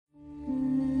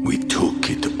We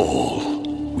took it all.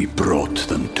 We brought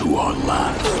them to our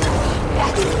land.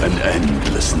 An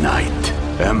endless night,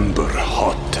 ember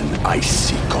hot and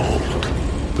icy cold.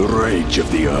 The rage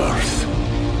of the earth.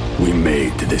 We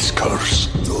made this curse.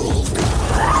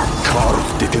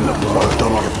 Carved it in the blood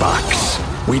on our backs.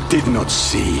 We did not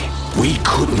see. We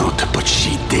could not, but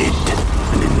she did.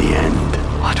 And in the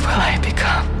end... What will I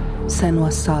become?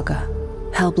 Senua's Saga.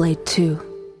 Hellblade 2.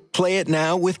 Play it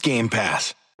now with Game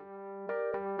Pass.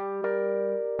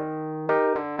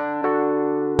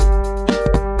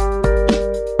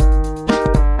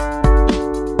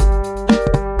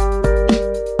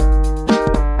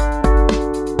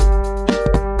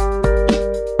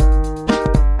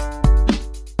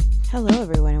 Hello,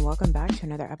 everyone, and welcome back to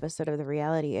another episode of The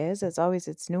Reality Is. As always,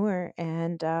 it's Noor,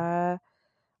 and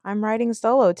I'm riding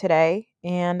solo today,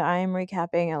 and I'm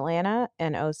recapping Atlanta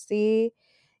and OC.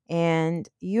 And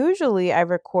usually I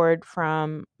record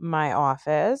from my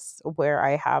office where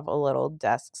I have a little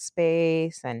desk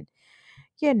space, and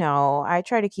I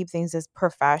try to keep things as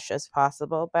profesh as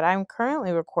possible. But I'm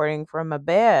currently recording from a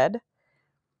bed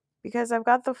because I've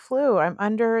got the flu. I'm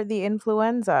under the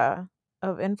influenza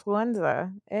of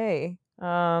influenza A.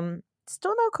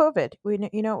 Still no COVID.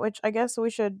 Which I guess we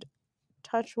should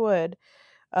touch wood.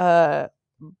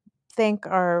 Thank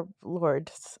our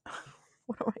Lord.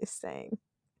 What am I saying?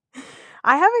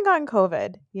 I haven't gotten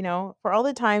COVID, for all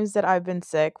the times that I've been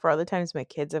sick, for all the times my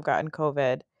kids have gotten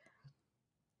COVID.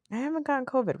 I haven't gotten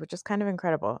COVID, which is kind of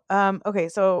incredible. Okay,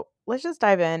 so let's just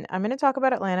dive in. I'm going to talk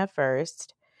about Atlanta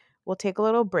first. We'll take a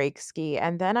little break ski,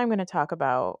 and then I'm going to talk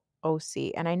about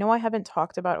OC. And I know I haven't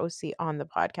talked about OC on the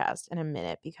podcast in a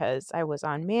minute because I was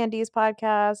on Mandy's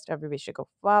podcast. Everybody should go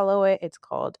follow it. It's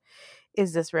called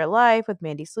Is This Real Life with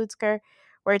Mandy Slutzker,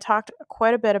 where I talked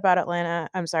quite a bit about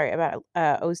about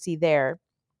OC there.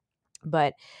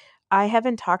 But I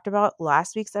haven't talked about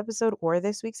last week's episode or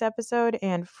this week's episode.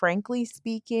 And frankly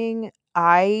speaking,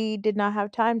 I did not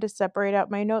have time to separate out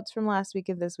my notes from last week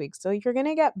and this week. So you're going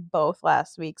to get both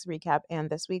last week's recap and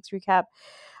this week's recap.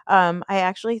 I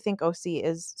actually think OC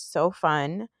is so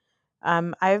fun.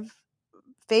 I've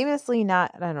famously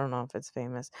not, I don't know if it's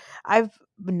famous. I've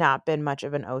not been much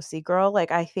of an OC girl.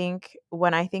 Like, I think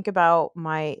when I think about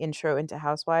my intro into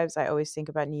Housewives, I always think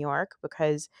about New York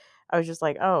because I was just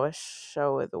like, oh, a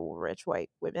show with rich white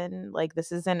women. Like,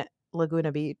 this isn't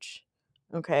Laguna Beach.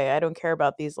 Okay, I don't care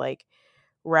about these like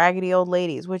raggedy old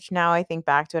ladies, which now I think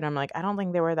back to it, I'm like, I don't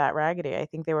think they were that raggedy. I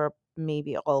think they were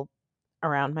maybe all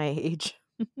around my age.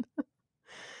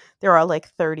 They were all like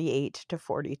 38 to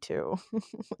 42,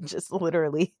 which is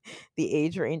literally the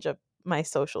age range of my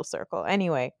social circle.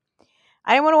 Anyway,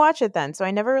 I didn't want to watch it then, so I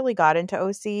never really got into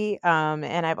OC,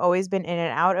 and I've always been in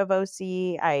and out of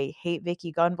OC. I hate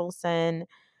Vicky Gunvalson.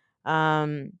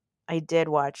 I did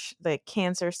watch the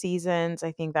cancer seasons.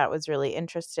 I think that was really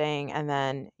interesting, and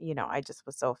then, I just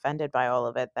was so offended by all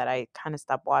of it that I kind of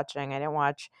stopped watching. I didn't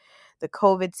watch the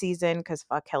COVID season because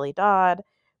fuck Kelly Dodd.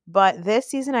 But this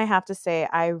season, I have to say,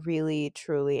 I really,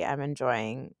 truly am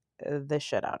enjoying the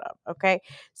shit out of. Okay.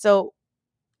 So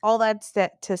all that's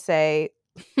to say,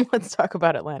 let's talk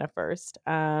about Atlanta first.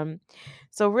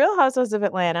 So Real Housewives of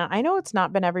Atlanta, I know it's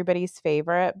not been everybody's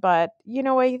favorite, but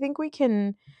I think we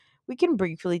can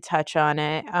briefly touch on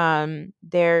it.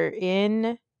 They're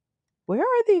in, where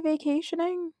are they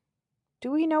vacationing?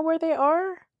 Do we know where they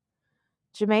are?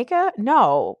 Jamaica?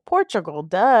 No, Portugal.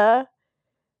 Duh,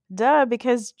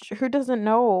 because who doesn't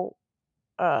know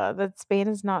that Spain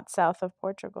is not south of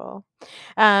Portugal?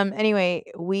 Anyway,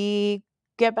 we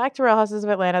get back to Real Houses of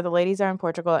Atlanta. The ladies are in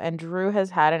Portugal, and Drew has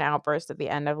had an outburst at the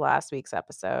end of last week's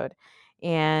episode.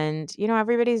 And,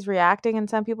 everybody's reacting, and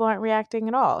some people aren't reacting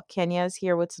at all. Kenya's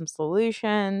here with some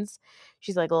solutions.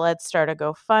 She's like, let's start a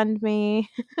GoFundMe.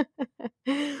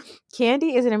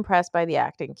 Candy isn't impressed by the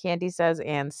acting. Candy says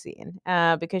and scene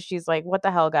because she's like, what the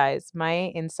hell, guys?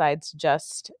 My insides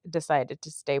just decided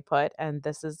to stay put, and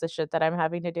this is the shit that I'm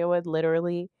having to deal with.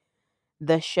 Literally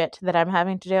the shit that I'm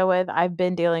having to deal with. I've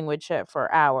been dealing with shit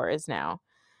for hours now.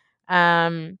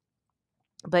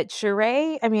 But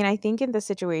Sheree, I think in the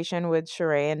situation with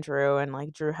Sheree and Drew, and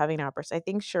like Drew having an outburst, I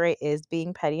think Sheree is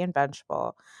being petty and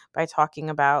vengeful by talking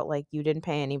about like, you didn't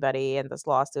pay anybody in this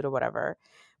lawsuit or whatever.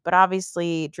 But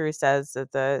obviously Drew says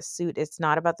that the suit, it's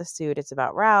not about the suit, it's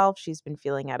about Ralph. She's been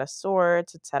feeling out of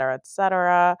sorts, et cetera, et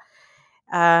cetera.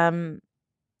 And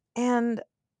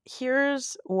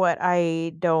here's what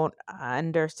I don't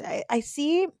understand. I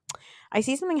see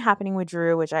something happening with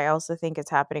Drew, which I also think is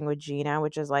happening with Gina,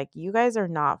 which is like, you guys are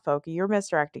not focused. You're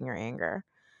misdirecting your anger.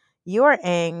 You are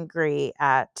angry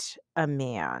at a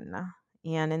man.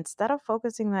 And instead of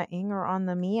focusing that anger on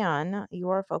the man, you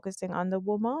are focusing on the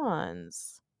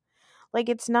woman's. Like,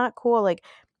 it's not cool. Like,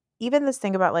 even this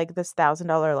thing about like this $1,000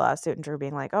 lawsuit and Drew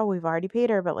being like, oh, we've already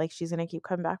paid her, but like she's gonna keep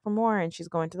coming back for more and she's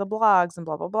going to the blogs and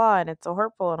blah blah blah and it's so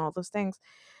hurtful and all those things.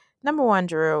 Number one,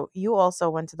 Drew, you also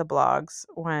went to the blogs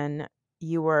when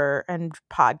you were and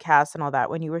podcasts and all that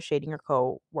when you were shading your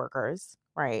co-workers,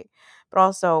 right? But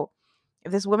also,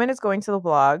 if this woman is going to the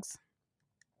blogs,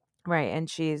 right, and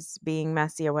she's being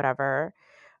messy or whatever,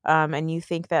 and you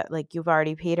think that like you've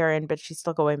already paid her and but she's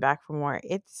still going back for more,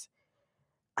 it's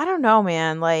I don't know,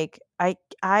 man. Like I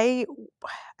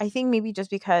I think maybe just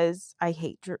because I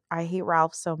hate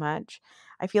Ralph so much.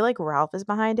 I feel like Ralph is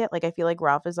behind it. Like I feel like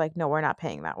Ralph is like, no, we're not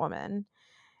paying that woman.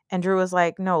 And Drew was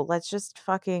like, no, let's just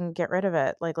fucking get rid of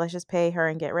it. Like let's just pay her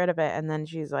and get rid of it. And then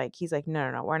he's like, no,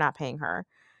 no, no, we're not paying her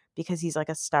because he's like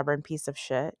a stubborn piece of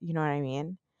shit. You know what I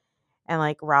mean? And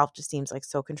like Ralph just seems like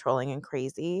so controlling and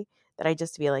crazy that I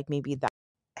just feel like maybe that.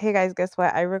 Hey guys, guess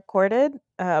what? I recorded,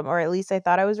 or at least I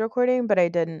thought I was recording, but I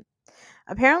didn't.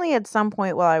 Apparently, at some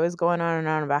point while I was going on and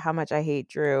on about how much I hate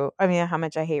how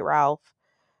much I hate Ralph,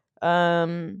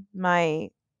 my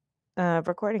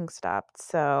recording stopped.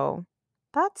 So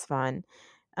that's fun.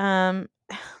 Um,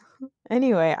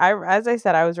 anyway, as I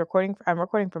said, I'm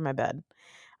recording from my bed.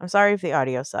 I'm sorry if the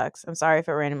audio sucks. I'm sorry if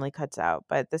it randomly cuts out,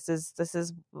 but this is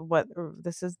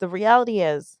the reality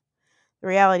is. The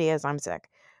reality is I'm sick.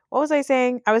 What was I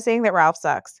saying? I was saying that Ralph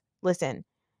sucks. Listen,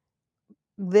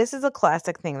 this is a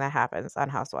classic thing that happens on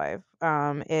Housewife.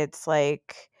 It's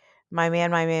like my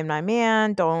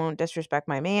man, don't disrespect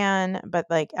my man, but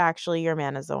like actually your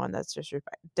man is the one that's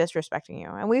disrespecting you.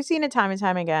 And we've seen it time and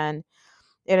time again.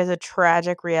 It is a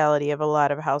tragic reality of a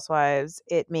lot of housewives.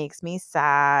 It makes me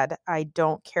sad. I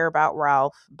don't care about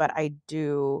Ralph, but I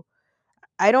do.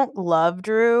 I don't love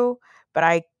Drew, but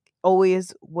I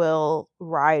always will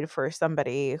ride for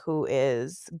somebody who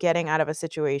is getting out of a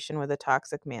situation with a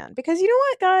toxic man. Because you know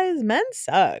what, guys? Men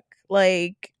suck.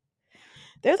 Like,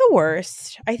 they're the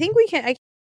worst. I think we can.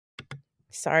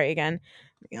 Sorry again.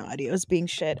 The audio is being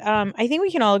shit. I think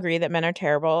we can all agree that men are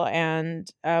terrible, and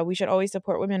we should always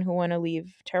support women who want to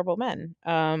leave terrible men.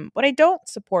 What I don't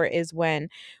support is when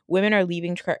women are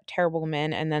leaving terrible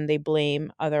men and then they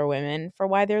blame other women for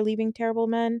why they're leaving terrible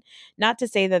men. Not to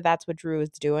say that that's what Drew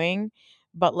is doing,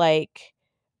 but like,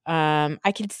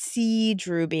 I could see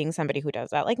Drew being somebody who does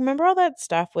that. Like, remember all that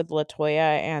stuff with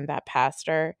LaToya and that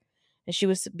pastor? And she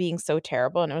was being so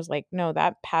terrible. And it was like, no,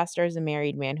 that pastor is a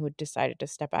married man who decided to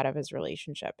step out of his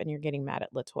relationship. And you're getting mad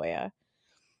at LaToya.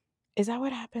 Is that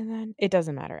what happened then? It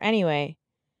doesn't matter. Anyway,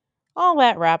 all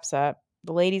that wraps up.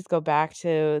 The ladies go back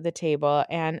to the table.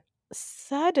 And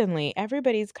suddenly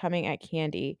everybody's coming at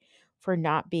Candy for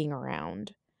not being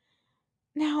around.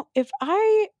 Now,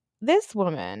 this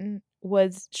woman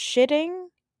was shitting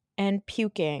and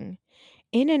puking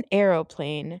in an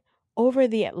aeroplane over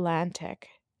the Atlantic.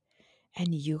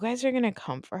 And you guys are going to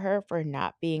come for her for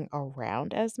not being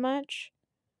around as much?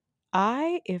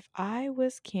 If I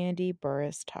was Candy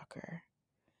Burris Tucker,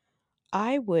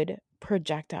 I would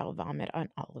projectile vomit on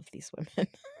all of these women.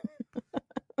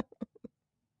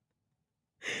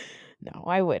 No,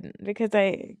 I wouldn't because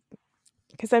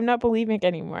I'm not bulimic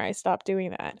anymore. I stopped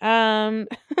doing that.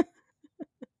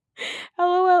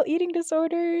 LOL, eating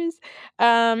disorders.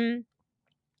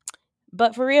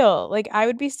 But for real, like I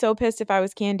would be so pissed if I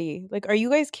was Candy. Like, are you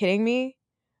guys kidding me?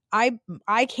 I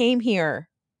came here.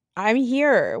 I'm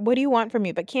here. What do you want from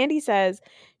me? But Candy says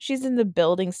she's in the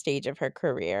building stage of her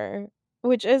career,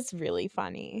 which is really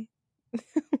funny.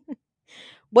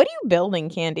 What are you building,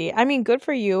 Candy? I mean, good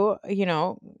for you. You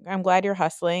know, I'm glad you're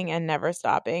hustling and never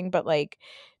stopping, but like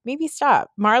maybe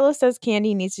stop. Marlo says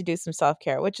Candy needs to do some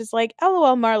self-care, which is like,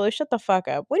 LOL, Marlo, shut the fuck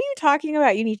up. What are you talking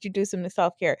about? You need to do some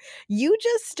self-care. You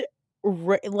just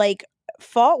like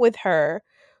fought with her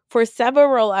for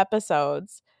several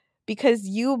episodes because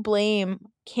you blame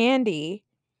Candy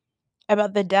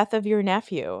about the death of your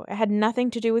nephew. It had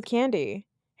nothing to do with Candy.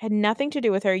 It had nothing to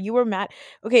do with her. You were mad.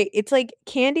 Okay, it's like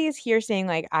Candy is here saying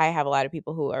like I have a lot of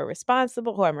people who I'm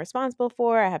responsible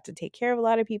for. I have to take care of a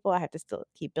lot of people. I have to still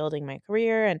keep building my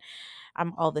career and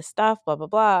I'm all this stuff, blah blah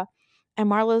blah. And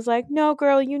Marlo's like, no,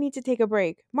 girl, you need to take a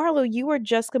break. Marlo, you were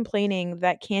just complaining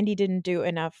that Candy didn't do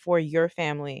enough for your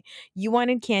family. You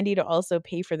wanted Candy to also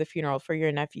pay for the funeral for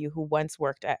your nephew who once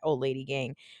worked at Old Lady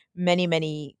Gang many,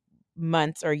 many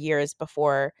months or years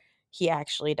before he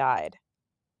actually died.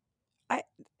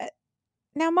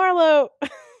 Now, Marlo,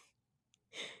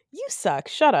 you suck.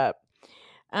 Shut up.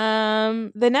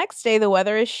 The next day, the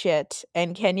weather is shit,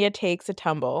 and Kenya takes a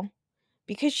tumble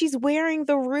because she's wearing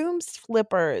the room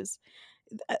slippers.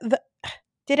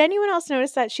 Did anyone else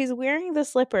notice that she's wearing the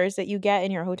slippers that you get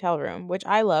in your hotel room, which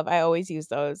I love. I always use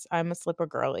those. I'm a slipper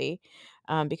girly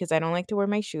because I don't like to wear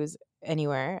my shoes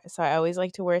anywhere. So I always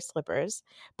like to wear slippers.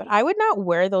 But I would not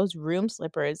wear those room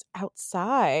slippers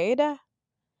outside.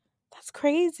 That's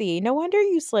crazy. No wonder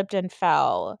you slipped and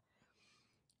fell.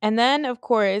 And then, of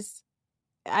course,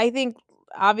 I think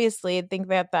obviously I think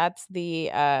that that's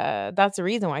the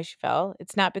reason why she fell.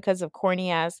 It's not because of corny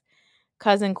ass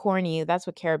cousin Corny. That's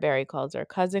what Cara Berry calls her,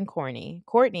 cousin Corny.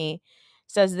 Courtney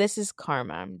says this is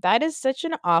karma. That is such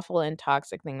an awful and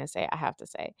toxic thing to say, I have to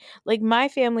say. Like, my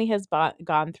family has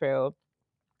gone through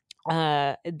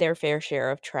their fair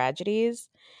share of tragedies.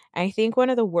 I think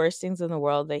one of the worst things in the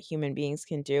world that human beings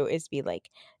can do is be like,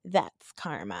 that's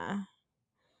karma.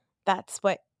 That's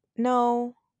what.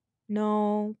 No,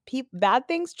 no. Bad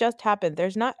things just happen.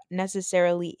 There's not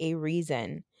necessarily a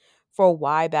reason for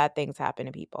why bad things happen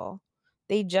to people.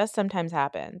 They just sometimes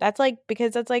happen.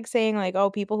 Because that's like saying, like, oh,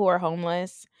 people who are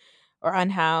homeless or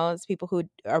unhoused, people who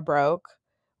are broke,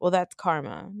 well, that's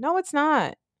karma. No, it's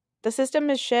not. The system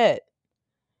is shit.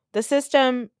 The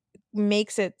system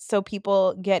makes it so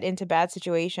people get into bad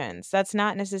situations. That's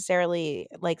not necessarily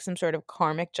like some sort of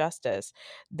karmic justice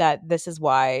that this is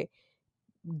why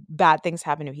bad things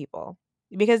happen to people.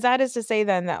 Because that is to say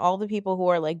then that all the people who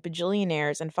are like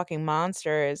bajillionaires and fucking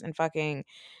monsters and fucking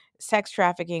sex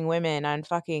trafficking women on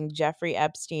fucking Jeffrey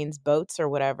Epstein's boats or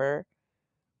whatever,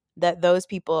 that those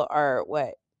people are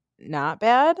what, not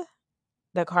bad?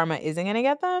 That karma isn't going to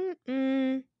get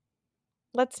them?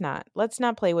 Let's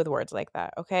not play with words like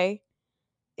that, okay?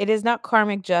 It is not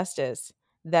karmic justice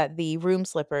that the room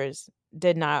slippers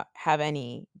did not have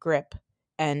any grip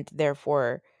and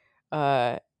therefore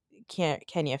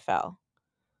Kenya fell.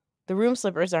 The room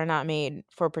slippers are not made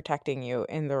for protecting you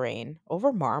in the rain.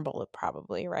 Over marble,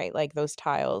 probably, right? Like those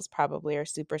tiles probably are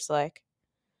super slick.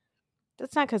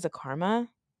 That's not because of karma.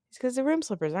 It's because the room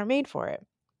slippers aren't made for it.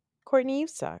 Courtney, you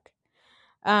suck.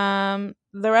 The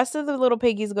rest of the little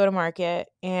piggies go to market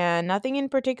and nothing in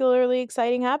particularly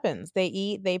exciting happens. They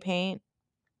eat, they paint.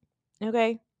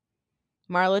 Okay.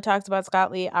 Marlo talks about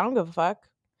Scott Lee. I don't give a fuck.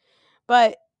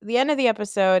 But the end of the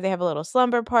episode, they have a little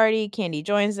slumber party. Candy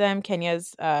joins them.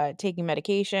 Kenya's taking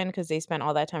medication because they spent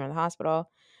all that time in the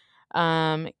hospital.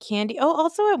 Candy. Oh,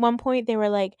 also at one point they were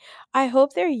like, I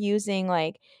hope they're using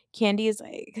like Candy's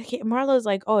like Marlo's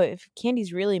like, oh, if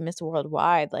Candy's really Miss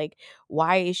Worldwide, like,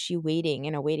 why is she waiting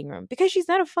in a waiting room? Because she's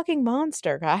not a fucking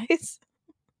monster, guys.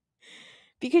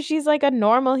 Because she's like a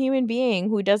normal human being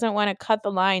who doesn't want to cut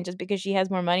the line just because she has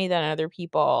more money than other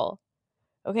people.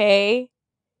 Okay?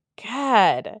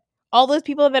 God. All those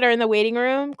people that are in the waiting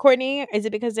room, Courtney, is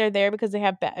it because they're there because they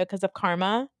have because of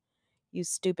karma? You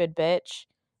stupid bitch.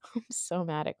 I'm so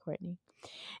mad at Courtney.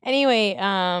 Anyway,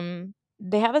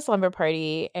 they have a slumber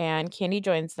party and Candy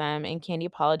joins them and Candy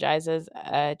apologizes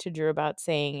to Drew about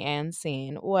saying and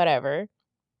seeing whatever.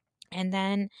 And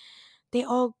then they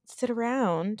all sit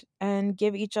around and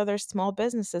give each other small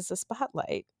businesses a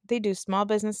spotlight. They do small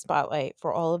business spotlight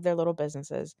for all of their little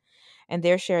businesses and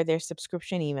they share their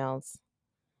subscription emails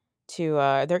to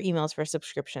their emails for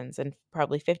subscriptions and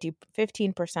probably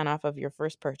 15% off of your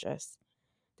first purchase.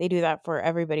 They do that for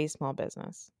everybody's small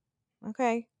business.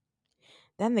 Okay.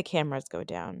 Then the cameras go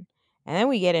down. And then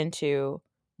we get into,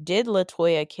 did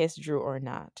LaToya kiss Drew or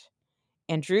not?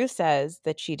 And Drew says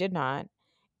that she did not.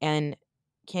 And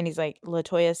Candy's like,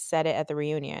 LaToya said it at the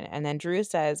reunion. And then Drew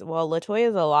says, well,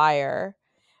 LaToya's a liar.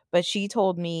 But she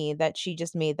told me that she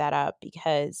just made that up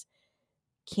because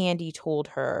Candy told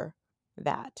her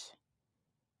that.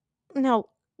 Now,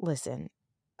 listen.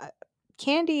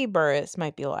 Candy Burris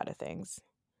might be a lot of things.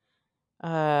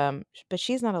 But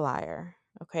she's not a liar.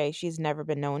 Okay, she's never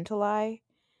been known to lie.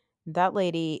 That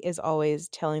lady is always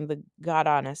telling the God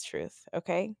honest truth.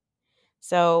 Okay,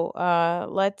 so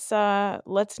let's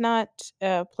not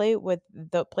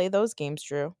play those games,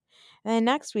 Drew. And then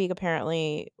next week,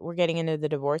 apparently, we're getting into the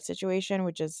divorce situation,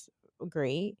 which is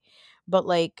great. But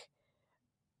like,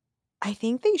 I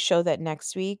think they show that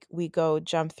next week we go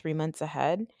jump 3 months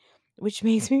ahead, which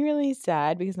makes me really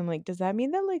sad because I'm like, does that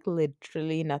mean that like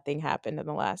literally nothing happened in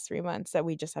the last 3 months that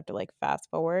we just have to like fast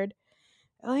forward?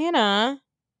 Elena,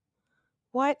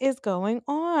 what is going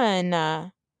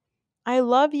on? I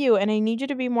love you and I need you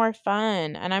to be more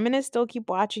fun. And I'm going to still keep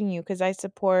watching you because I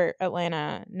support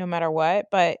Atlanta no matter what.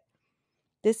 But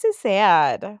this is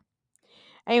sad.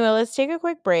 Anyway, let's take a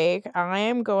quick break. I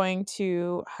am going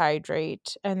to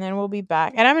hydrate and then we'll be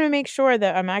back. And I'm going to make sure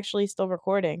that I'm actually still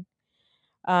recording.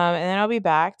 And then I'll be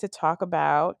back to talk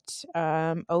about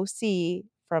OC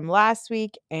from last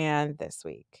week and this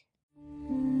week.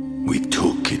 We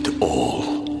took it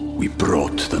all. we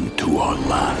brought them to our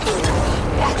land.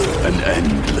 An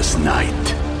endless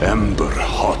night, ember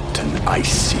hot and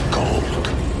icy cold.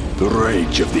 The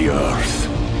rage of the earth.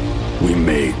 We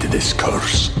made this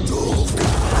curse.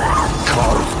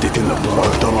 Carved it in the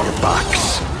blood on our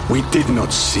backs. We did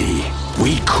not see.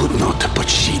 We could not, but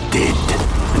she did.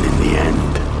 And in the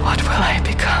end... What will I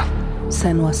become?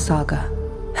 Senua's Saga.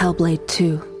 Hellblade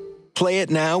 2. Play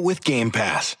it now with Game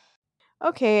Pass.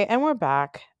 Okay, and we're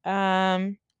back.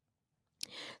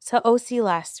 So OC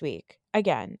last week.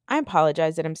 Again, I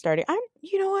apologize that I'm starting.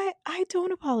 You know what? I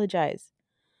don't apologize.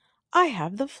 I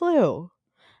have the flu.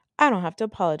 I don't have to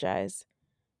apologize.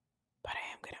 But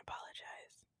I am going to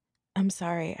apologize. I'm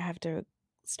sorry. I have to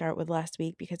start with last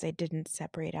week because I didn't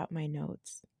separate out my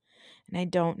notes. And I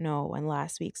don't know when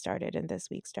last week started and this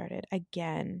week started.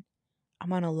 Again,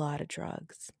 I'm on a lot of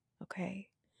drugs, okay?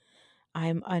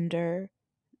 I'm under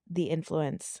the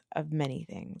influence of many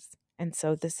things. And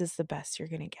so this is the best you're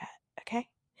going to get, okay?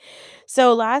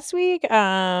 So last week,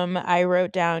 I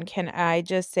wrote down, can I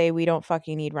just say we don't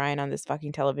fucking need Ryan on this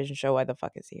fucking television show? Why the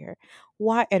fuck is he here?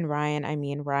 What? And Ryan, I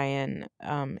mean Ryan,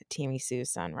 Tammy Sue's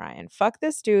son, Ryan. Fuck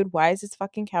this dude. Why is this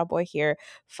fucking cowboy here?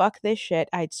 Fuck this shit.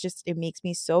 It makes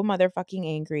me so motherfucking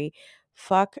angry.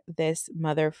 Fuck this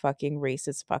motherfucking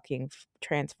racist fucking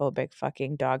transphobic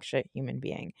fucking dog shit human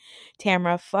being.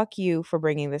 Tamra, fuck you for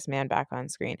bringing this man back on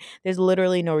screen. There's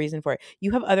literally no reason for it.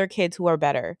 You have other kids who are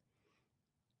better.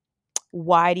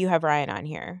 Why do you have Ryan on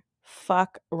here?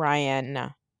 Fuck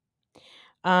Ryan.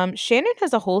 Shannon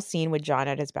has a whole scene with John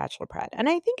at his bachelorette. And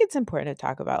I think it's important to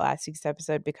talk about last week's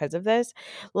episode because of this.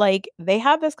 Like, they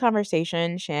have this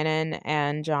conversation, Shannon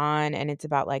and John, and it's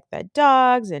about like the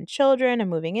dogs and children and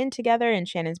moving in together and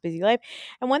Shannon's busy life.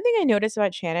 And one thing I noticed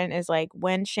about Shannon is like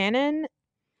when Shannon,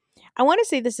 I want to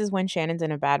say this is when Shannon's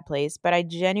in a bad place, but I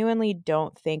genuinely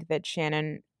don't think that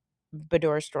Shannon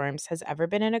Bador Storms has ever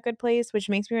been in a good place, which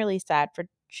makes me really sad for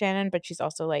Shannon, but she's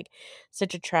also like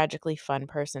such a tragically fun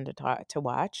person to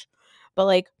watch. But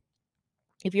like,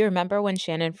 if you remember when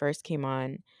Shannon first came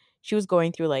on, she was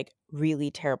going through like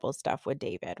really terrible stuff with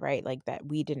David, right? Like that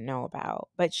we didn't know about.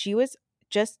 But she was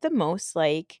just the most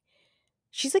like,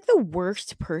 she's like the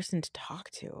worst person to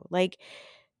talk to. Like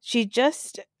she's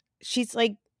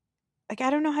like I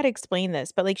don't know how to explain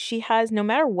this, but like she has, no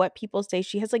matter what people say,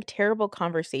 she has like terrible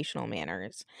conversational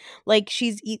manners. Like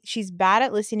she's bad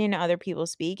at listening to other people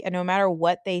speak, and no matter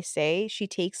what they say, she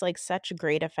takes like such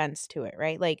great offense to it,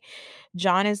 right? Like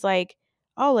John is like,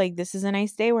 "Oh, like this is a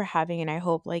nice day we're having, and I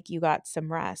hope like you got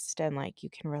some rest and like you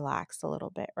can relax a little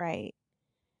bit, right?"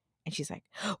 And she's like,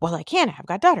 "Well, I can't. I've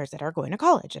got daughters that are going to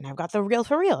college, and I've got the real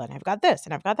for real, and I've got this,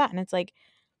 and I've got that." And it's like,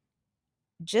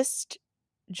 just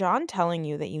John telling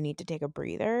you that you need to take a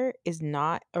breather is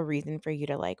not a reason for you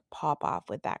to like pop off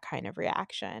with that kind of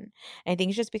reaction. And I think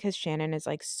it's just because Shannon is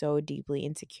like so deeply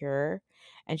insecure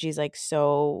and she's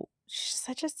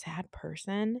such a sad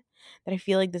person that I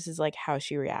feel like this is like how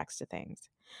she reacts to things.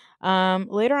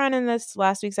 Later on in this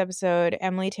last week's episode,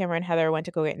 Emily, Tamara, and Heather went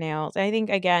to go get nails. And I think,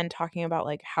 again, talking about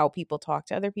like how people talk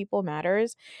to other people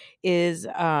matters is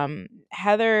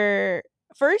Heather.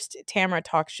 First, Tamara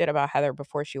talks shit about Heather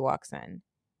before she walks in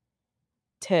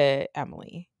to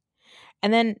Emily.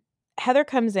 And then Heather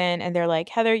comes in and they're like,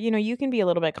 "Heather, you can be a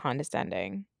little bit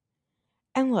condescending."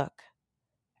 And look,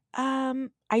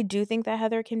 I do think that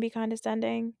Heather can be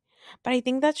condescending, but I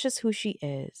think that's just who she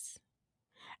is.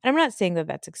 And I'm not saying that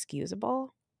that's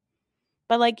excusable,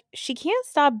 but like she can't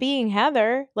stop being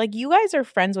Heather. Like you guys are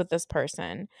friends with this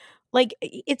person. Like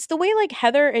it's the way like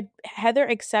Heather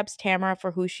accepts Tamara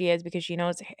for who she is because she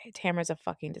knows Tamara's a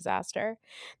fucking disaster.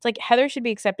 It's like Heather should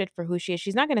be accepted for who she is.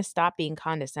 She's not going to stop being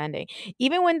condescending.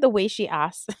 Even when the way she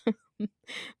asks the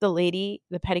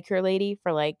pedicure lady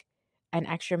for like an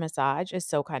extra massage is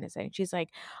so condescending. She's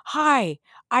like, "Hi,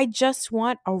 I just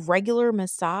want a regular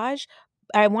massage.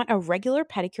 I want a regular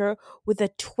pedicure with a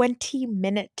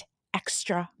 20-minute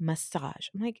extra massage."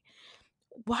 I'm like,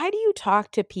 why do you talk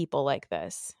to people like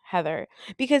this, Heather?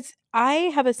 Because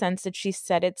I have a sense that she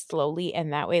said it slowly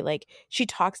and that way, like she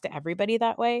talks to everybody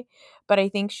that way. But I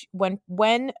think when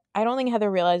I don't think Heather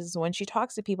realizes when she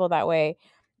talks to people that way,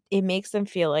 it makes them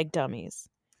feel like dummies.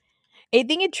 I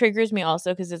think it triggers me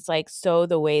also because it's like so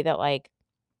the way that like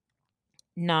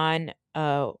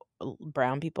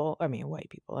brown people, I mean white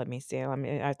people,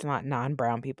 it's not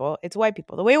non-brown people, it's white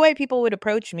people. The way white people would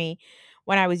approach me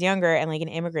when I was younger and like an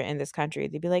immigrant in this country,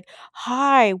 they'd be like,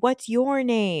 "Hi, what's your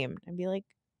name?" I'd be like,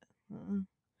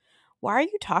 "Why are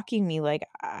you talking to me like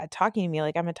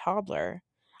I'm a toddler?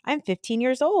 I'm 15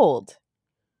 years old.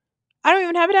 I don't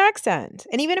even have an accent.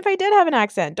 And even if I did have an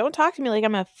accent, don't talk to me like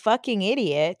I'm a fucking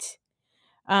idiot."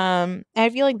 And I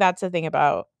feel like that's the thing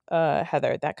about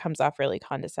Heather that comes off really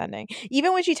condescending.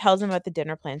 Even when she tells him about the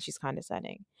dinner plan, she's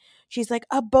condescending. She's like,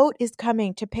 a boat is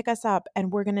coming to pick us up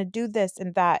and we're gonna do this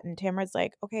and that. And Tamara's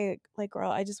like, okay, like girl,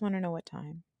 I just want to know what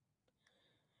time.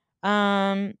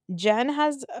 Jen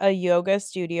has a yoga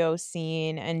studio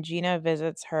scene and Gina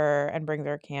visits her and brings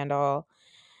her a candle.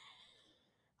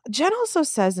 Jen also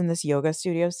says in this yoga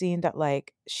studio scene that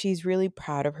like she's really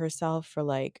proud of herself for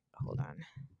like, hold on,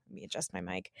 let me adjust my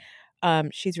mic.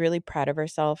 She's really proud of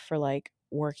herself for like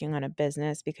working on a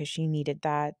business because she needed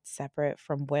that separate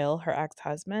from Will, her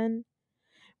ex-husband.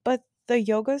 But the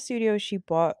yoga studio she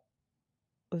bought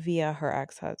via her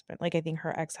ex-husband. Like I think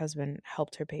her ex-husband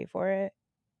helped her pay for it.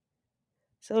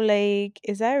 So like,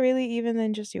 is that really even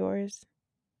then just yours,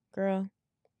 girl?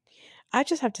 I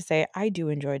just have to say, I do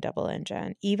enjoy Double N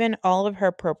Jen, even all of her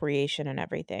appropriation and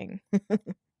everything.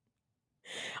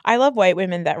 I love white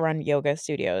women that run yoga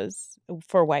studios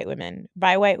for white women,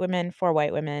 by white women, for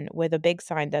white women, with a big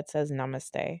sign that says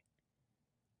namaste.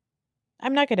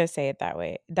 I'm not going to say it that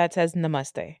way. That says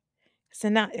namaste. So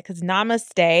not because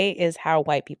namaste is how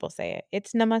white people say it.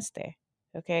 It's namaste.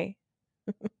 Okay.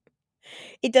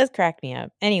 It does crack me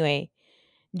up. Anyway,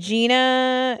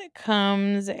 Gina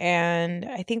comes and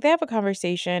I think they have a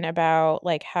conversation about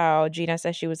like how Gina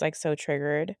says she was like so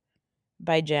triggered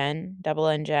by Jen, Double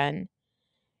N Jen.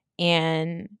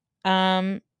 And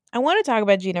I want to talk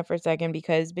about Gina for a second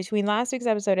because between last week's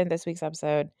episode and this week's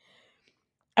episode,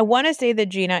 I want to say that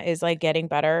Gina is like getting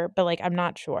better, but like I'm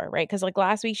not sure, right? Because like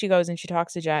last week she goes and she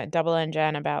talks to Jen, Double N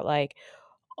Jen about like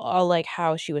all like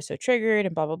how she was so triggered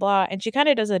and blah blah blah, and she kind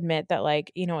of does admit that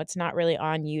like it's not really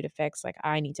on you to fix, like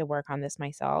I need to work on this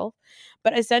myself.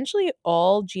 But essentially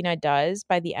all Gina does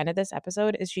by the end of this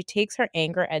episode is she takes her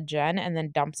anger at Jen and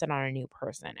then dumps it on a new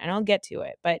person, and I'll get to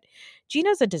it. But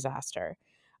Gina's a disaster.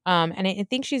 And I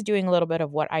think she's doing a little bit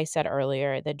of what I said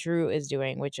earlier that Drew is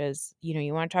doing, which is,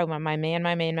 you want to talk about my man,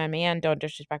 don't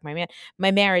disrespect my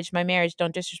marriage,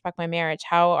 don't disrespect my marriage.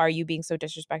 How are you being so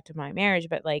disrespectful to my marriage?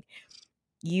 But like,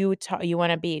 you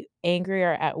want to be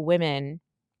angrier at women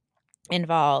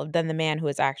involved than the man who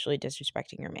is actually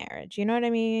disrespecting your marriage. You know what I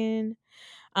mean?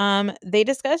 They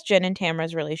discuss Jen and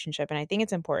Tamara's relationship, and I think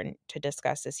it's important to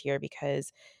discuss this here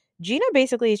because Gina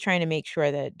basically is trying to make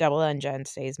sure that Double N Jen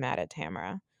stays mad at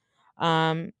Tamara.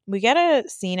 We get a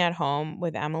scene at home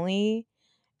with Emily,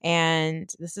 and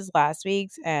this is last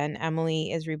week's, and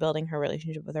Emily is rebuilding her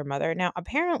relationship with her mother. Now,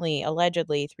 apparently,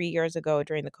 allegedly, 3 years ago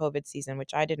during the COVID season,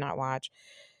 which I did not watch,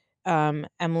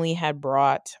 Emily had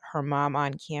brought her mom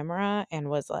on camera and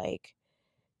was like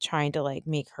trying to like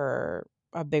make her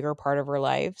a bigger part of her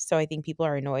life. So I think people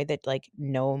are annoyed that like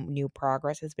no new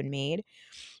progress has been made.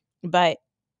 But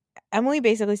Emily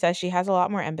basically says she has a lot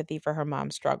more empathy for her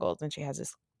mom's struggles, and she has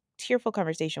this tearful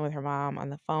conversation with her mom on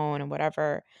the phone and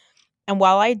whatever. And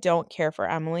while I don't care for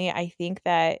Emily, I think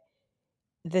that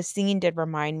the scene did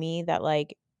remind me that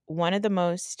like one of the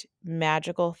most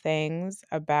magical things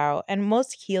about and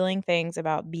most healing things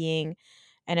about being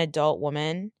an adult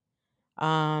woman,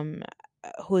 um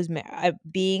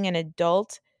being an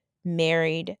adult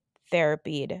married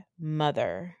therapied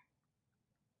mother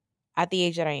at the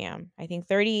age that I am. I think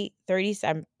 30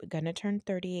 I'm gonna turn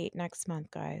 38 next month,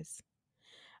 guys.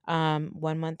 1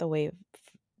 month away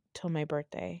till my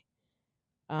birthday.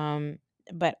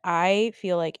 But I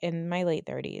feel like in my late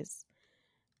 30s,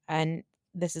 and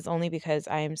this is only because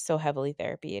I am so heavily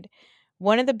therapied,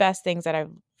 one of the best things that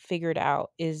I've figured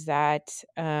out is that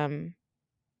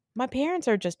my parents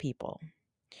are just people.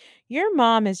 Your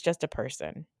mom is just a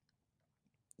person,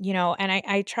 and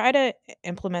I try to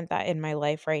implement that in my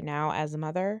life right now as a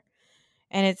mother.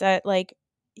 And it's that like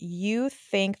you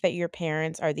think that your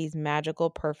parents are these magical,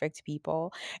 perfect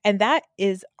people. And that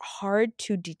is hard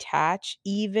to detach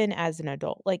even as an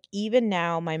adult. Like even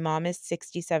now, my mom is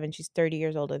 67. She's 30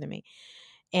 years older than me.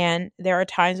 And there are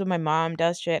times when my mom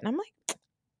does shit and I'm like,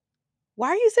 why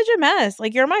are you such a mess?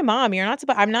 Like you're my mom.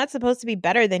 I'm not supposed to be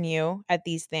better than you at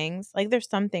these things. Like there's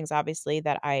some things obviously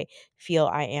that I feel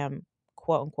I am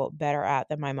quote unquote better at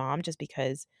than my mom just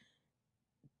because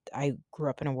I grew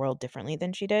up in a world differently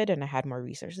than she did and I had more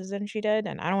resources than she did.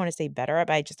 And I don't want to say better,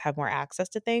 but I just have more access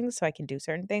to things so I can do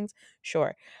certain things.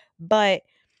 Sure. But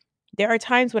there are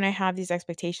times when I have these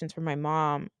expectations from my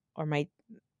mom or when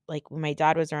my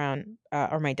dad was around,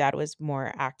 or my dad was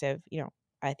more active.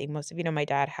 I think most of my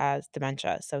dad has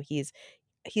dementia. So he's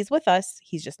with us.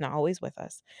 He's just not always with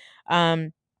us.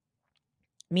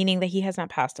 Meaning that he has not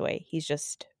passed away. He's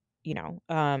just,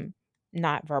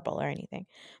 not verbal or anything.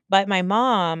 But my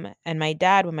mom and my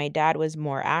dad, when my dad was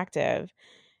more active,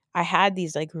 I had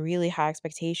these like really high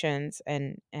expectations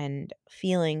and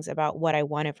feelings about what I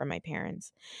wanted from my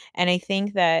parents. And I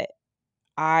think that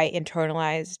I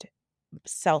internalized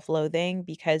self-loathing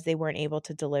because they weren't able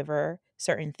to deliver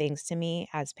certain things to me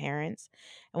as parents.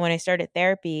 And when I started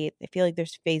therapy, I feel like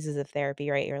there's phases of therapy,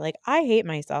 right? You're like, I hate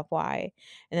myself. Why?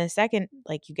 And the second,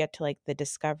 like, you get to like the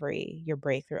discovery, your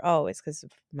breakthrough. Oh, it's because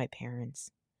of my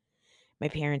parents. My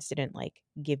parents didn't like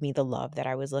give me the love that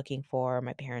I was looking for.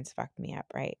 My parents fucked me up,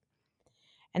 right?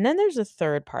 And then there's a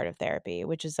third part of therapy,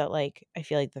 which is that like I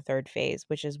feel like the third phase,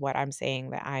 which is what I'm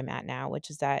saying that I'm at now, which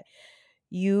is that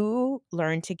you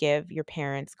learn to give your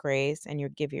parents grace and you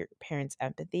give your parents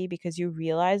empathy because you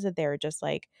realize that they're just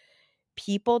like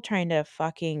people trying to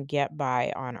fucking get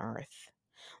by on earth.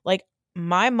 Like,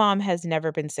 my mom has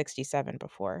never been 67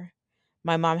 before.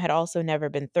 My mom had also never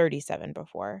been 37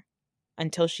 before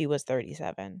until she was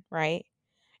 37, right?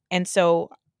 And so,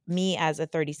 me as a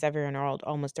 37-year-old,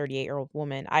 almost 38-year-old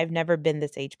woman, I've never been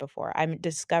this age before. I'm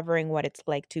discovering what it's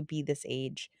like to be this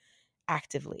age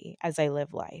actively as I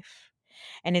live life.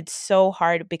 And it's so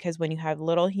hard because when you have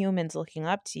little humans looking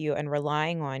up to you and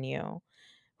relying on you,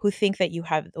 who think that you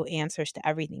have the answers to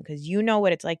everything, because you know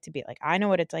what it's like to be like, I know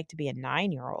what it's like to be a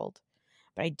 9-year-old,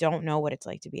 but I don't know what it's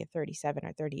like to be a 37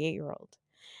 or 38-year-old.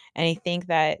 And I think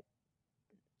that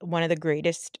one of the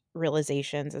greatest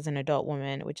realizations as an adult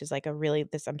woman, which is like a really,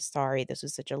 I'm sorry, this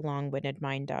was such a long winded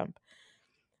mind dump.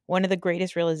 One of the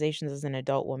greatest realizations as an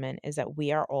adult woman is that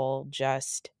we are all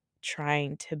just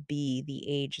trying to be the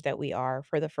age that we are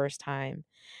for the first time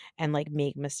and like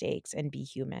make mistakes and be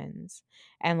humans.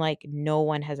 And like no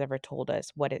one has ever told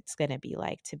us what it's going to be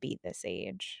like to be this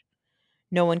age.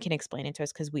 No one can explain it to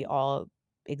us because we all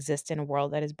exist in a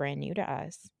world that is brand new to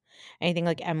us. And I think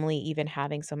like Emily even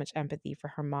having so much empathy for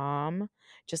her mom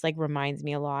just like reminds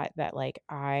me a lot that like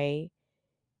I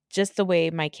just the way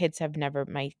my kids have never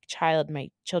my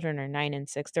children are 9 and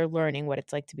 6, they're learning what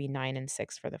it's like to be 9 and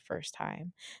 6 for the first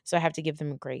time. So I have to give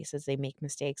them grace as they make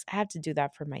mistakes. I have to do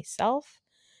that for myself.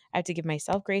 I have to give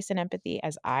myself grace and empathy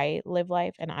as I live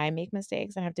life and I make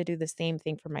mistakes. I have to do the same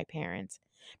thing for my parents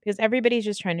because everybody's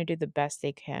just trying to do the best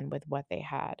they can with what they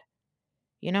had,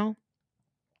 you know?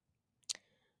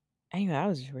 Anyway, that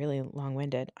was really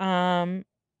long-winded.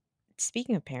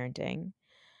 Speaking of parenting,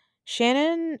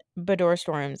 Shannon Bador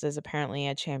Storms is apparently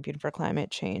a champion for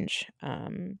climate change.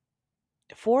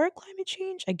 For climate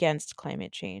change, against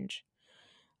climate change.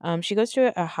 She goes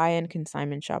to a high-end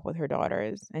consignment shop with her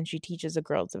daughters, and she teaches the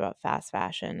girls about fast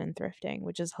fashion and thrifting,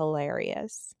 which is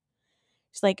hilarious.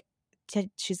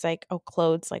 She's like, oh,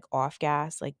 clothes like off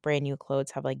gas, like brand new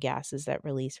clothes have like gases that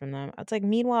release from them. It's like,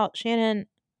 meanwhile, Shannon,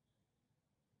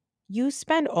 you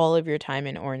spend all of your time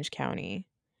in Orange County.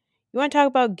 You want to talk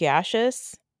about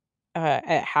gaseous,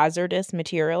 hazardous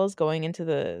materials going into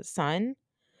the sun?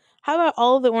 How about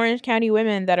all of the Orange County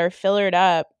women that are fillered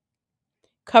up,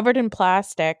 covered in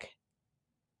plastic,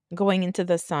 going into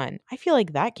the sun? I feel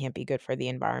like that can't be good for the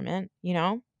environment, you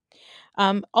know?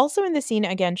 Also in the scene,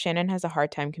 again, Shannon has a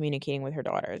hard time communicating with her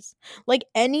daughters. Like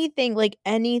anything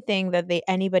that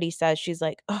anybody says, she's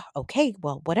like, oh, okay,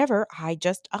 well, whatever. I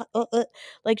just,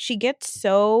 like she gets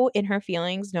so in her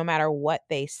feelings no matter what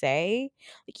they say.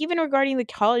 Like even regarding the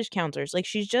college counselors, like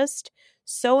she's just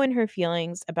so in her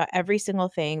feelings about every single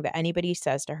thing that anybody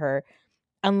says to her.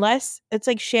 Unless it's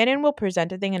like Shannon will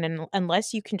present a thing, and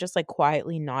unless you can just like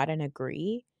quietly nod and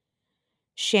agree,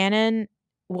 Shannon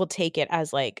will take it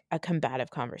as like a combative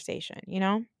conversation, you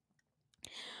know?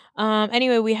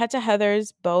 Anyway, we head to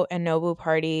Heather's boat and Nobu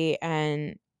party.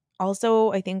 And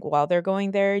also, I think while they're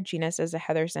going there, Gina says that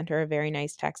Heather sent her a very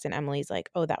nice text, and Emily's like,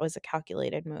 oh, that was a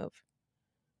calculated move.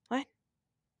 What?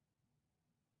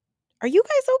 Are you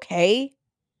guys okay?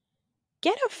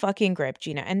 Get a fucking grip,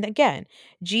 Gina. And again,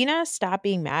 Gina stopped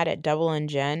being mad at Double and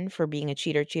Jen for being a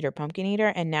cheater, pumpkin eater.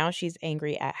 And now she's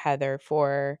angry at Heather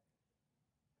for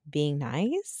being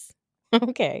nice.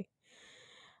 Okay.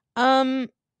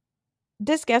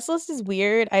 This guest list is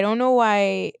weird. I don't know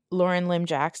why Lynn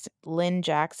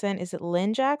Jackson, is it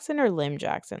Lynn Jackson or Lim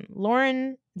Jackson?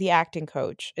 Lauren, the acting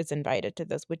coach, is invited to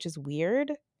this, which is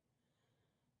weird.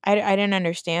 I didn't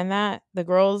understand that. The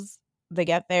girls, they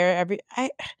get there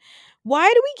why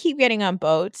do we keep getting on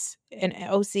boats in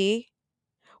OC?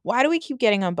 Why do we keep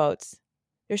getting on boats?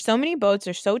 There's so many boats.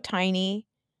 They're so tiny.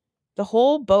 The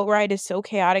whole boat ride is so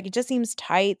chaotic. It just seems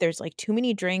tight. There's like too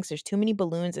many drinks. There's too many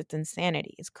balloons. It's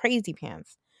insanity. It's crazy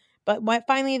pants. But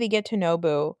finally they get to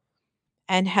Nobu,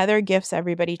 and Heather gifts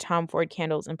everybody Tom Ford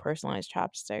candles and personalized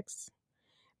chopsticks,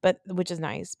 which is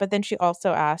nice. But then she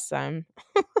also asks them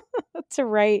to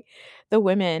write the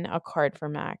women a card for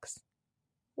Max.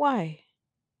 Why?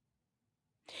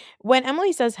 When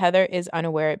Emily says Heather is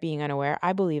unaware at being unaware,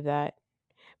 I believe that.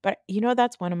 But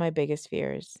that's one of my biggest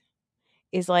fears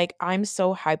is like I'm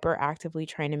so hyperactively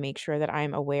trying to make sure that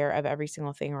I'm aware of every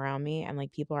single thing around me and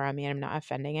like people around me and I'm not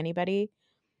offending anybody.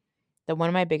 That one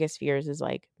of my biggest fears is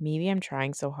like maybe I'm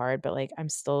trying so hard, but like I'm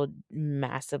still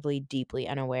massively, deeply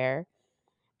unaware.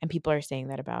 And people are saying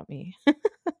that about me.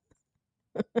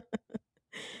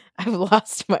 I've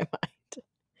lost my mind.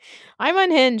 I'm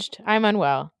unhinged. I'm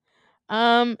unwell.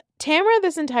 Tamara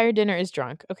this entire dinner is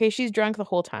drunk. Okay, she's drunk the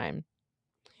whole time.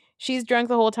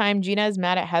 Gina is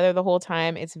mad at Heather the whole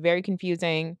time. It's very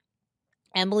confusing.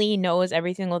 Emily knows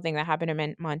every single thing that happened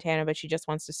in Montana, but she just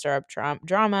wants to stir up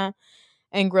drama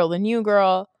and grill the new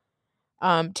girl.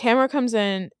 Tamara comes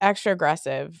in extra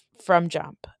aggressive from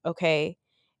jump, okay?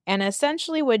 And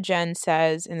essentially what Jen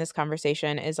says in this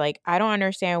conversation is like, I don't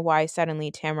understand why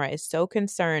suddenly Tamara is so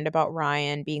concerned about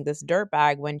Ryan being this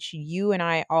dirtbag when you and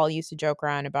I all used to joke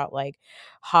around about like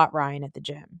hot Ryan at the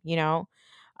gym,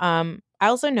 I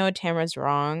also know Tamara's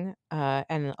wrong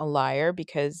and a liar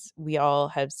because we all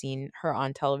have seen her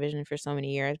on television for so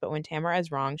many years. But when Tamara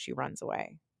is wrong, she runs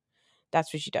away.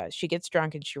 That's what she does. She gets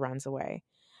drunk and she runs away.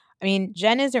 I mean,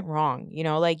 Jen isn't wrong.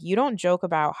 Like you don't joke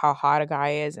about how hot a guy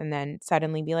is and then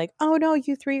suddenly be like, oh no,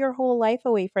 you threw your whole life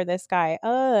away for this guy.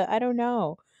 I don't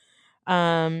know.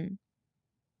 And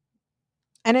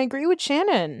I agree with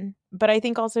Shannon, but I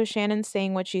think also Shannon's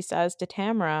saying what she says to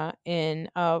Tamara in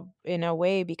a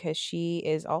way because she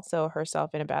is also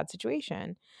herself in a bad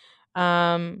situation.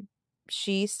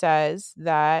 She says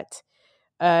that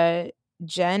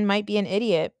Jen might be an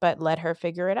idiot, but let her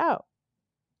figure it out.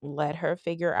 Let her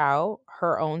figure out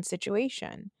her own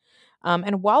situation.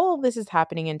 And while all this is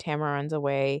happening and Tamara runs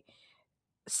away,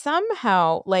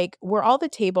 somehow like we're all at the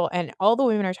table and all the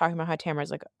women are talking about how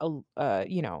Tamara's like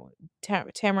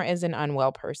Tamara is an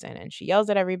unwell person and she yells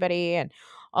at everybody and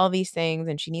all these things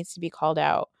and she needs to be called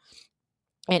out.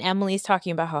 And Emily's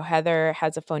talking about how Heather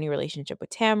has a phony relationship with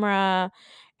Tamara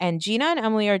and Gina and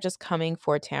Emily are just coming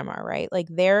for Tamara, right? Like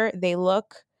they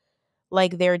look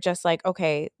like they're just like,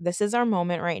 okay, this is our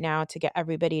moment right now to get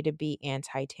everybody to be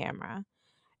anti-Tamara.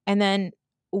 And then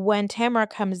when Tamara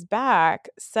comes back,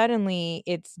 suddenly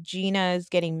it's Gina's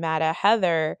getting mad at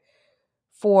Heather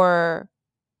for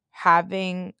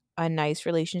having a nice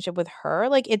relationship with her.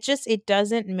 Like it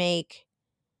doesn't make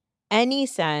any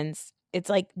sense. It's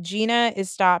like Gina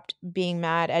is stopped being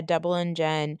mad at Double and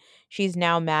Jen. She's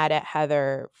now mad at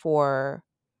Heather for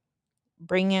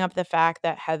bringing up the fact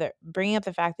that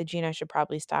Gina should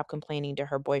probably stop complaining to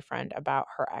her boyfriend about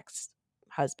her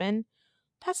ex-husband.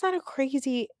 That's not a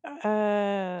crazy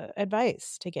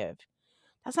advice to give.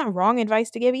 That's not wrong advice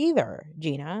to give either,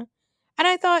 Gina. And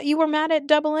I thought you were mad at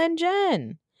Double and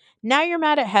Jen. Now you're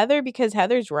mad at Heather because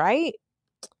Heather's right?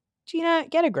 Gina,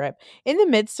 get a grip. In the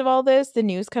midst of all this, the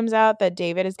news comes out that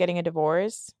David is getting a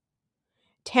divorce.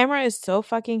 Tamara is so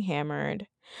fucking hammered.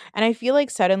 And I feel like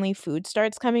suddenly food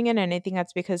starts coming in, and I think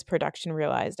that's because production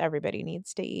realized everybody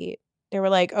needs to eat. They were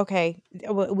like, okay,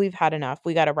 we've had enough.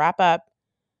 We got to wrap up.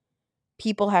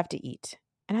 People have to eat.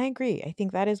 And I agree. I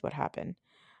think that is what happened.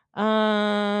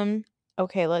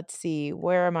 Okay, let's see.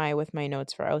 Where am I with my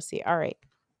notes for OC? All right.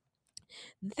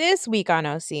 This week on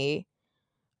OC,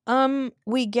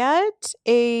 we get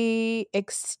a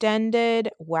extended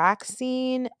wax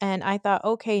scene, and I thought,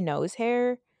 okay, nose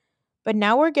hair. But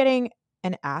now we're getting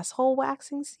an asshole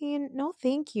waxing scene. No,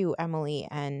 thank you, Emily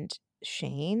and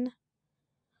Shane.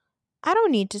 I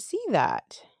don't need to see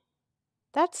that.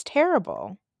 That's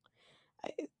terrible.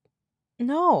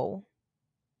 No.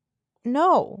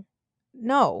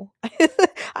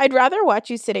 I'd rather watch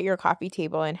you sit at your coffee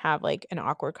table and have like an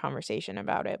awkward conversation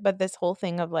about it. But this whole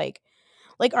thing of like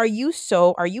are you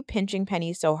pinching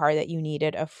pennies so hard that you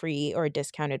needed a free or a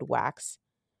discounted wax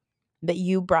that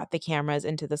you brought the cameras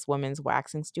into this woman's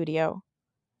waxing studio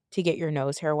to get your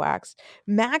nose hair waxed?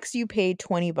 Max, you paid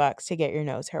 $20 to get your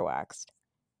nose hair waxed.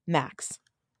 Max.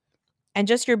 And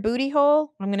just your booty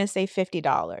hole, I'm going to say $50.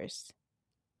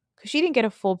 Because she didn't get a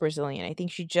full Brazilian. I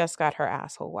think she just got her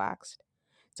asshole waxed.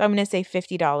 So I'm going to say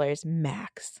 $50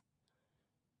 max.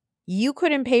 You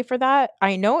couldn't pay for that.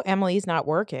 I know Emily's not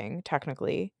working,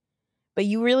 technically. But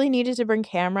you really needed to bring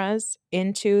cameras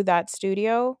into that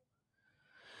studio.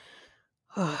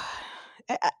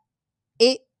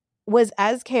 It was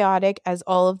as chaotic as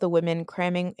all of the women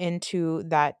cramming into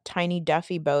that tiny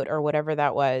Duffy boat or whatever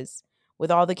that was with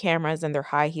all the cameras and their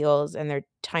high heels and their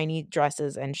tiny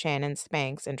dresses and Shannon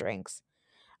Spanx and drinks.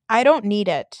 I don't need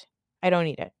it.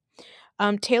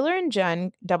 Taylor and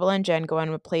Jen, Double and Jen, go on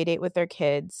a play date with their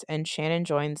kids, and Shannon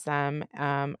joins them.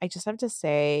 I just have to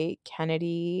say,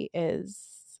 Kennedy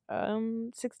is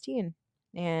 16.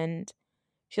 and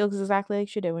she looks exactly like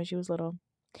she did when she was little.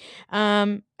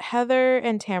 Heather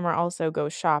and Tamara also go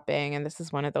shopping, and this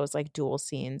is one of those like dual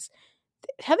scenes.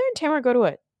 Heather and Tamara go to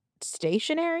a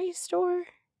stationery store.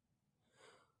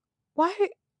 Why?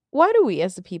 Why do we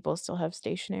as the people still have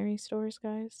stationery stores,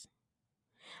 guys?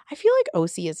 I feel like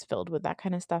OC is filled with that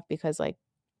kind of stuff because like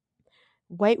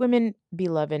white women be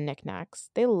loving knickknacks.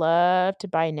 They love to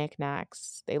buy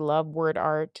knickknacks. They love word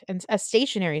art, and a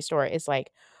stationery store is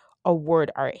like a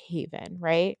word art haven,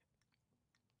 right?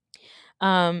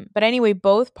 But anyway,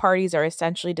 both parties are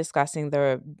essentially discussing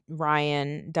the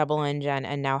Ryan, Double and Jen,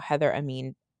 and now Heather,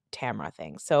 Amin, Tamra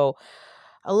thing. So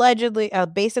allegedly,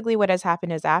 basically what has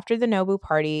happened is after the Nobu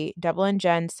party, Double and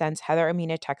Jen sends Heather,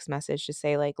 Amin a text message to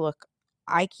say like, look,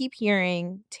 I keep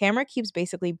hearing, Tamra keeps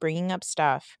basically bringing up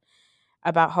stuff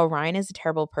about how Ryan is a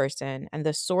terrible person, and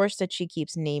the source that she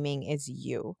keeps naming is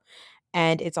you,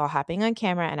 and it's all happening on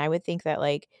camera. And I would think that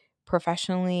like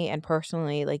professionally and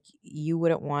personally, like you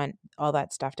wouldn't want all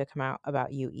that stuff to come out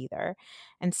about you either.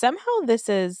 And somehow this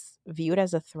is viewed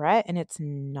as a threat, and it's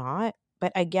not.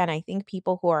 But again, I think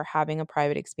people who are having a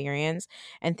private experience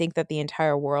and think that the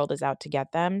entire world is out to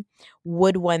get them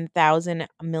would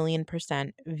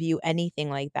 1000,000,000% view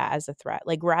anything like that as a threat.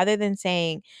 Like rather than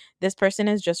saying this person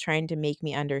is just trying to make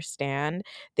me understand,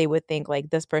 they would think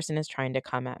like this person is trying to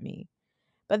come at me.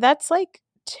 But that's like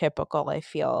typical, I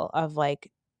feel, of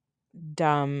like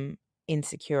dumb,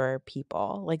 insecure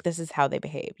people. Like this is how they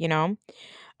behave, you know?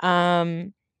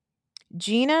 Um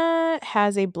Gina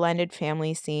has a blended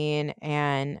family scene,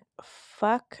 and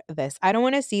fuck this. I don't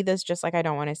want to see this just like I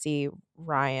don't want to see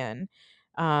Ryan,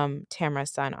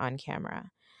 Tamara's son, on camera.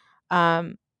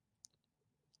 Um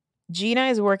Gina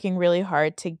is working really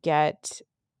hard to get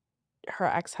her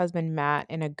ex-husband Matt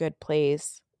in a good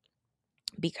place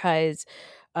because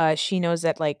she knows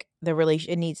that like the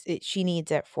relation she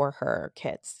needs it for her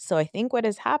kids. So I think what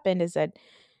has happened is that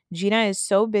Gina is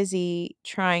so busy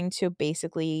trying to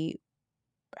basically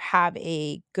have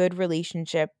a good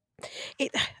relationship.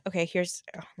 It okay,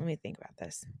 let me think about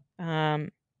this.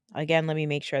 Again, let me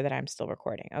make sure that I'm still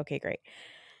recording. Okay, great.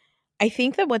 I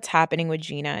think that what's happening with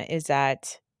Gina is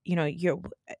that, you know,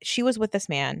 she was with this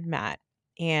man, Matt,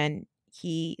 and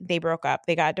they broke up.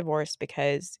 They got divorced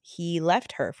because he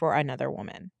left her for another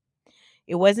woman.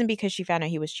 It wasn't because she found out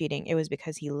he was cheating. It was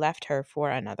because he left her for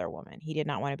another woman. He did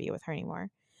not want to be with her anymore.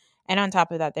 And on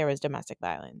top of that, there was domestic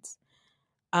violence.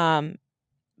 Um,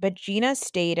 but Gina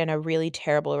stayed in a really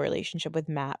terrible relationship with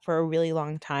Matt for a really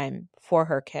long time for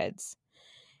her kids.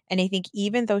 And I think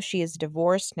even though she is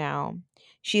divorced now,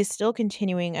 she is still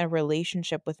continuing a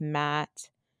relationship with Matt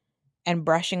and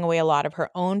brushing away a lot of her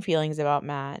own feelings about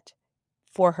Matt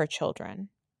for her children,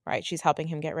 right? She's helping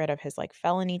him get rid of his like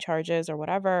felony charges or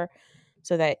whatever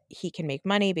so that he can make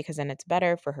money because then it's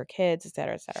better for her kids, et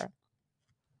cetera, et cetera.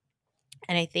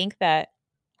 And I think that,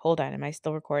 hold on, am I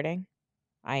still recording?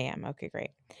 I am. Okay, great.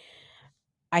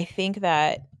 I think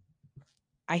that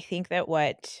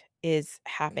what is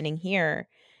happening here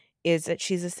is that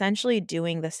she's essentially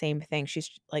doing the same thing.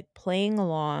 She's like playing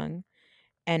along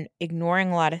and ignoring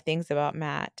a lot of things about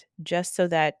Matt just so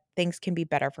that things can be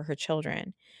better for her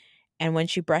children. And when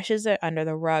she brushes it under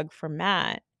the rug for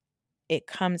Matt, it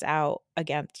comes out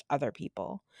against other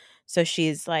people. So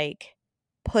she's like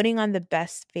putting on the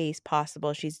best face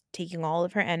possible. She's taking all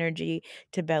of her energy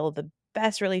to build the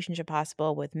best relationship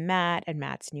possible with Matt and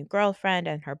Matt's new girlfriend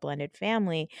and her blended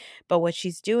family. But what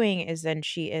she's doing is then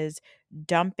she is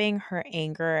dumping her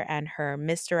anger and her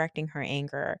misdirecting her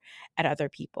anger at other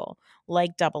people,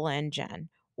 like Double and Jen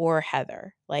or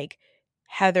Heather. Like,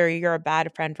 Heather, you're a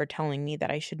bad friend for telling me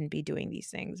that I shouldn't be doing these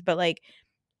things. But like,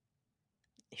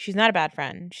 she's not a bad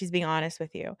friend. She's being honest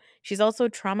with you. She's also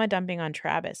trauma dumping on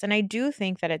Travis. And I do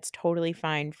think that it's totally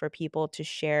fine for people to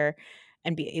share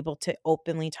and be able to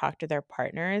openly talk to their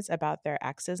partners about their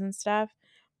exes and stuff.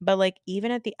 But like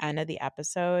even at the end of the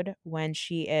episode when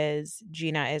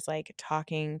Gina is like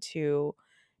talking to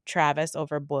Travis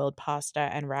over boiled pasta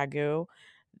and ragu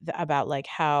about like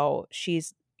how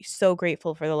she's so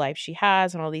grateful for the life she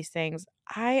has and all these things,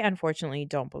 I unfortunately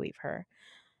don't believe her.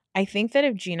 I think that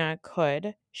if Gina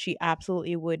could, she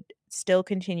absolutely would still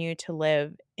continue to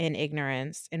live in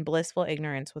ignorance, in blissful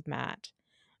ignorance with Matt,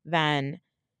 than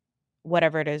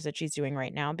whatever it is that she's doing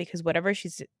right now. Because whatever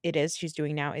she's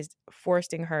doing now is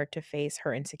forcing her to face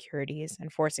her insecurities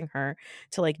and forcing her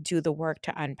to like do the work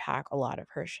to unpack a lot of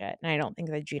her shit. And I don't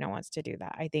think that Gina wants to do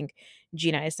that. I think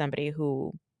Gina is somebody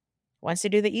who wants to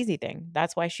do the easy thing.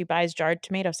 That's why she buys jarred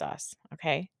tomato sauce.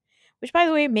 Okay. Which, by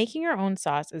the way, making your own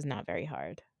sauce is not very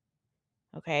hard.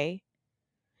 Okay.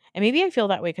 And maybe I feel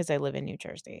that way because I live in New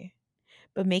Jersey.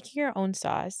 But making your own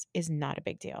sauce is not a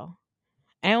big deal.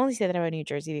 I only say that about New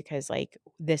Jersey because, like,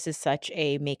 this is such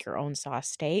a make your own sauce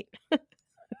state.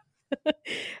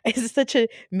 It's such a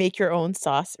make your own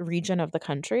sauce region of the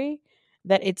country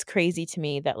that it's crazy to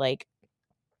me that, like,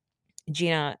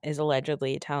 Gina is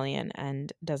allegedly Italian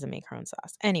and doesn't make her own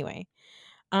sauce. Anyway,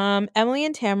 Emily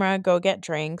and Tamara go get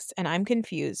drinks, and I'm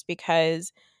confused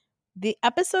because the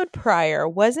episode prior,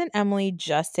 wasn't Emily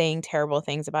just saying terrible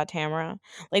things about Tamara?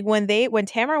 Like when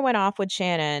Tamara went off with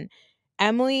Shannon,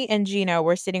 Emily and Gina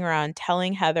were sitting around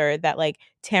telling Heather that like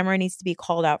Tamara needs to be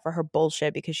called out for her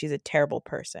bullshit because she's a terrible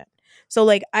person. So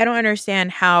like I don't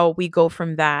understand how we go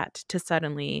from that to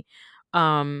suddenly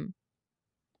um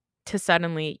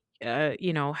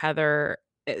Heather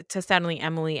to suddenly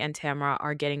Emily and Tamara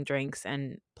are getting drinks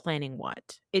and planning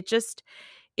what.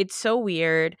 It's so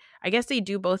weird. I guess they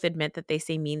do both admit that they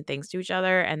say mean things to each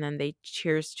other and then they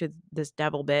cheers to this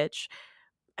devil bitch.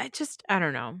 I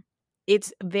don't know.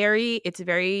 It's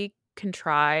very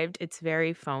contrived. It's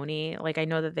very phony. Like I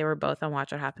know that they were both on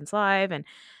Watch What Happens Live and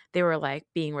they were like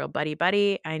being real buddy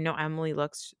buddy. I know Emily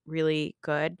looks really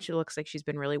good. She looks like she's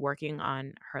been really working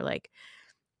on her like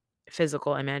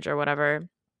physical image or whatever.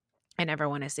 I never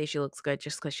want to say she looks good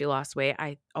just because she lost weight.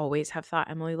 I always have thought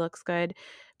Emily looks good,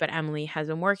 but Emily has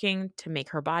been working to make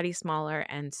her body smaller,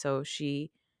 and so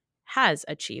she has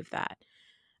achieved that.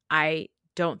 I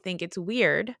don't think it's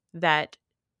weird that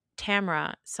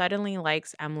Tamara suddenly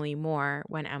likes Emily more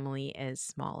when Emily is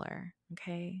smaller,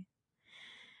 okay?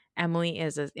 Emily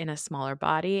is in a smaller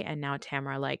body, and now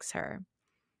Tamara likes her.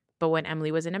 But when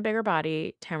Emily was in a bigger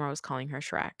body, Tamara was calling her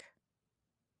Shrek.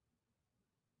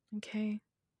 Okay?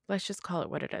 Let's just call it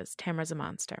what it is. Tamara's a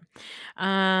monster.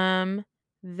 Let's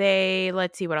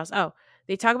see what else. Oh,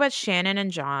 they talk about Shannon and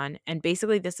John, and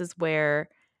basically this is where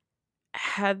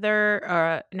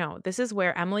this is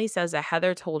where Emily says that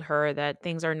Heather told her that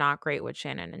things are not great with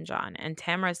Shannon and John. And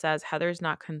Tamara says Heather's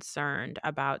not concerned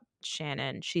about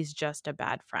Shannon. She's just a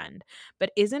bad friend.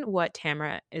 But isn't what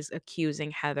Tamara is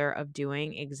accusing Heather of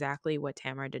doing exactly what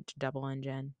Tamara did to Double and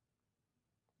Jen?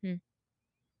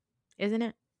 Isn't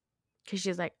it? Because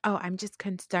she's like, oh, I'm just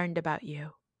concerned about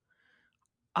you.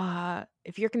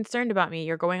 If you're concerned about me,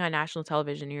 you're going on national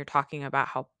television and you're talking about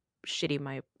how shitty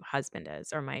my husband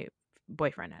is or my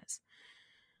boyfriend is.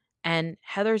 And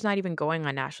Heather's not even going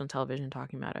on national television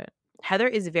talking about it. Heather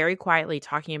is very quietly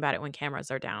talking about it when cameras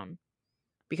are down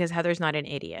because Heather's not an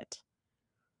idiot.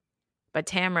 But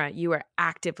Tamara, you are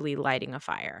actively lighting a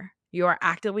fire. You are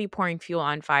actively pouring fuel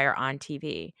on fire on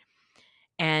TV.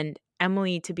 And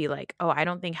Emily to be like, oh, I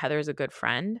don't think Heather's a good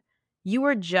friend. You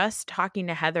were just talking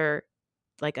to Heather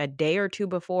like a day or two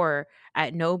before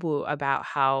at Nobu about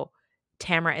how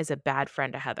Tamara is a bad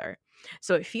friend to Heather.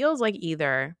 So it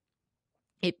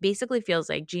basically feels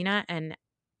like Gina and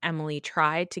Emily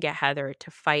tried to get Heather to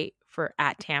fight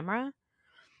at Tamara.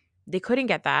 They couldn't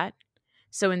get that.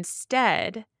 So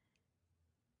instead,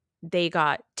 they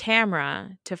got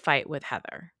Tamara to fight with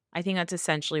Heather. I think that's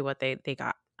essentially what they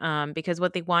got. Because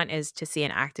what they want is to see an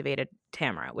activated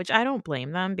Tamara, which I don't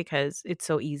blame them because it's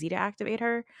so easy to activate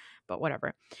her, but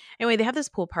whatever. Anyway, they have this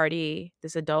pool party,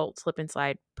 this adult slip and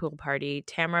slide pool party.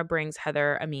 Tamara brings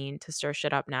Heather Amin to stir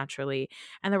shit up naturally.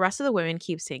 And the rest of the women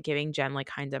keep giving Jen like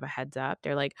kind of a heads up.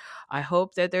 They're like, I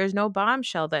hope that there's no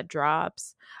bombshell that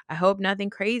drops. I hope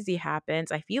nothing crazy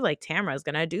happens. I feel like Tamara's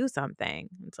going to do something.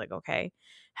 It's like, okay.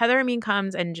 Heather Amin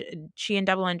comes and she and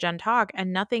Double and Jen talk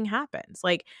and nothing happens.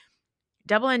 Like,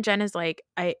 Double and Jen is like,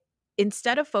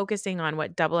 instead of focusing on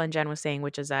what Double and Jen was saying,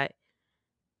 which is that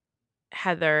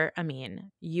Heather,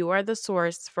 you are the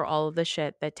source for all of the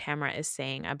shit that Tamara is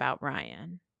saying about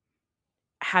Ryan.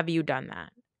 Have you done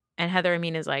that? And Heather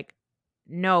Amin is like,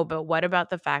 no, but what about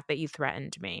the fact that you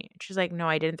threatened me? She's like, no,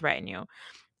 I didn't threaten you.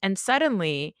 And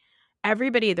suddenly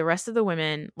everybody, the rest of the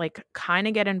women, like kind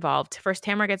of get involved. First,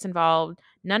 Tamara gets involved.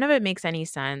 None of it makes any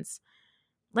sense.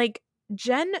 Like,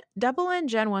 Double and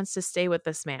Jen wants to stay with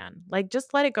this man. Like,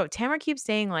 just let it go. Tamara keeps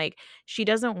saying, like, she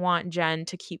doesn't want Jen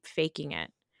to keep faking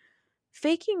it.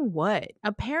 Faking what?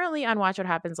 Apparently on Watch What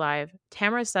Happens Live,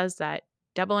 Tamara says that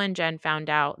Double and Jen found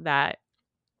out that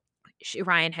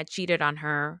Ryan had cheated on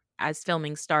her as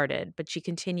filming started, but she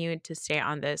continued to stay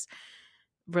in this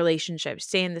relationship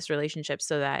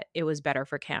so that it was better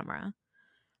for camera.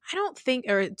 I don't think,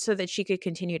 or so that she could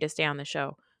continue to stay on the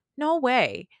show. No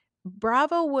way.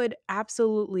 Bravo would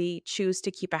absolutely choose to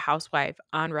keep a housewife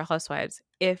on Real Housewives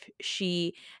if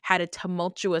she had a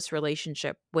tumultuous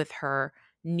relationship with her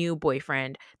new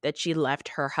boyfriend that she left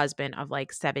her husband of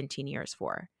like 17 years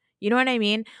for. You know what I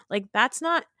mean? Like, that's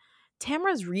not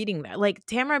Tamara's reading that. Like,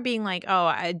 Tamara being like,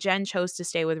 oh, Jen chose to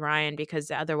stay with Ryan because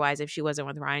otherwise if she wasn't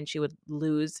with Ryan, she would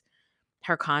lose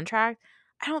her contract.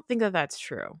 I don't think that that's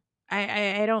true.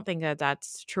 I don't think that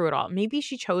that's true at all. Maybe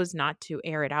she chose not to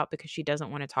air it out because she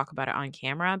doesn't want to talk about it on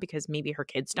camera because maybe her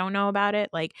kids don't know about it.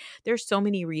 Like, there's so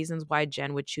many reasons why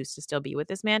Jen would choose to still be with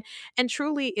this man. And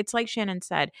truly, it's like Shannon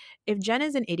said, if Jen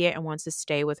is an idiot and wants to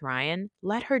stay with Ryan,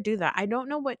 let her do that. I don't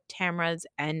know what Tamara's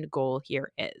end goal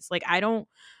here is. Like, I don't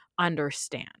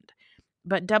understand.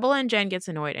 But Double N Jen gets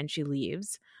annoyed and she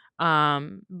leaves.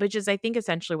 Which is I think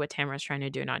essentially what Tamara's trying to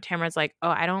do now. Tamara's like, oh,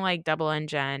 I don't like Double N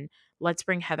Jen. Let's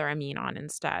bring Heather Amin on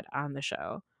instead on the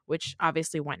show, which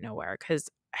obviously went nowhere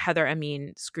because Heather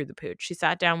Amin screwed the pooch. She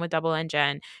sat down with Double N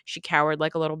Jen. She cowered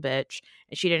like a little bitch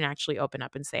and she didn't actually open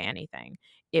up and say anything.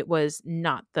 It was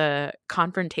not the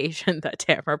confrontation that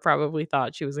Tamara probably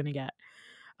thought she was going to get.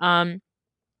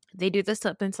 They do the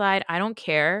slip and slide. I don't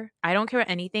care. I don't care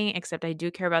about anything except I do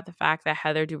care about the fact that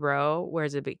Heather Dubrow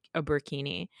wears a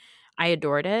burkini. I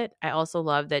adored it. I also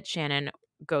love that Shannon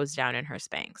goes down in her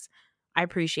Spanx. I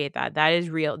appreciate that. That is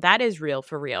real. That is real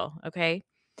for real. Okay.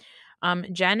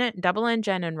 Double N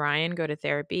Jen and Ryan go to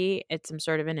therapy. It's some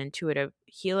sort of an intuitive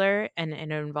healer, and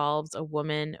it involves a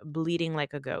woman bleeding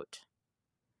like a goat.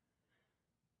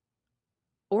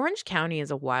 Orange County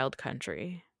is a wild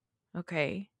country.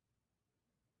 Okay.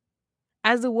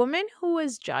 As a woman who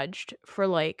was judged for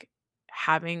like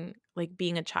having like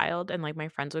being a child and like my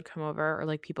friends would come over or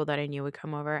like people that I knew would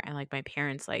come over and like my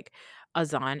parents like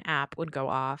Azan app would go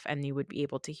off and you would be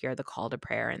able to hear the call to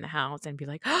prayer in the house and be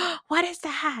like, oh, what is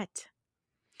that?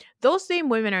 Those same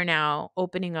women are now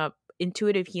opening up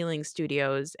intuitive healing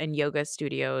studios and yoga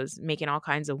studios, making all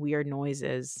kinds of weird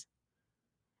noises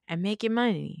and making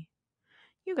money.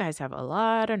 You guys have a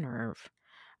lot of nerve.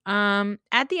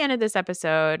 At the end of this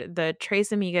episode, the Tres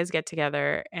Amigas get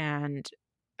together and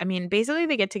I mean, basically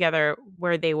they get together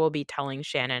where they will be telling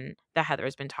Shannon that Heather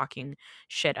has been talking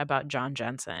shit about John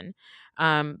Jensen.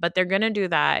 But they're going to do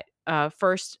that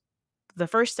first. The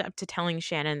first step to telling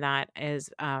Shannon that is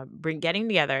getting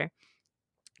together,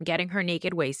 getting her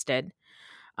naked wasted.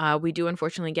 We do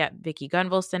unfortunately get Vicky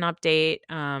Gunvalson update.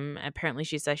 Apparently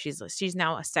she says she's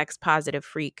now a sex positive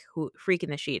freak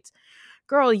in the sheets.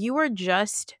 Girl, you were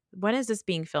just, when is this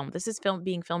being filmed? This is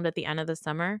being filmed at the end of the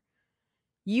summer.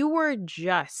 You were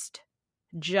just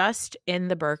in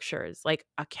the Berkshires, like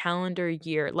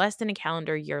less than a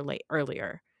calendar year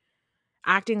earlier,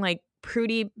 acting like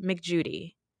Prudy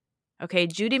McJudy. Okay,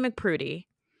 Judy McPrudy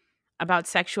about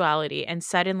sexuality. And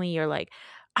suddenly you're like,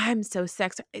 I'm so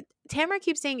sexy. Tamara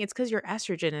keeps saying it's because your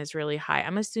estrogen is really high.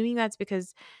 I'm assuming that's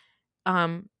because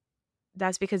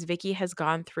Vicky has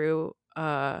gone through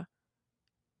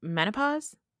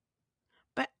menopause.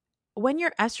 But when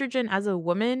your estrogen as a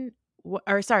woman,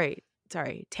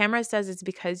 Tamara says it's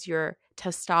because your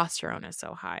testosterone is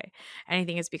so high. And I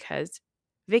think it's because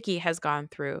Vicky has gone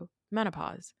through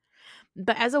menopause.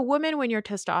 But as a woman, when your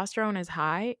testosterone is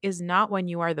high is not when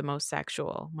you are the most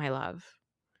sexual, my love.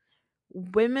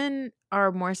 Women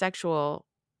are more sexual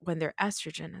when their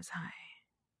estrogen is high.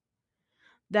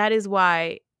 That is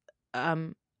why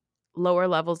lower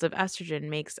levels of estrogen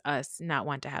makes us not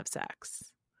want to have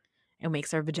sex. It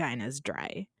makes our vaginas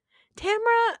dry.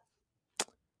 Tamara,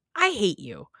 I hate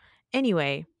you.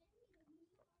 Anyway,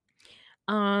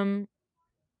 I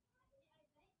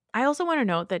also want to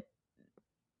note that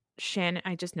Shannon,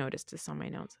 I just noticed this on my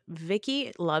notes.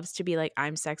 Vicky loves to be like,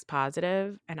 I'm sex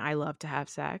positive and I love to have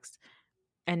sex.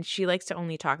 And she likes to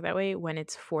only talk that way when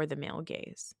it's for the male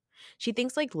gaze. She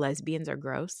thinks like lesbians are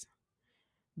gross,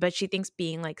 but she thinks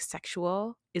being like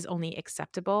sexual is only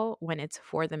acceptable when it's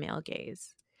for the male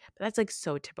gaze. But that's like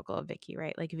so typical of Vicky,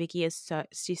 right? Like Vicky is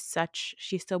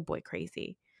she's so boy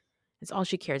crazy. It's all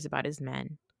she cares about is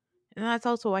men. And that's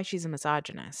also why she's a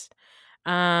misogynist.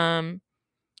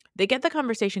 They get the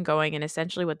conversation going, and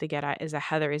essentially what they get at is that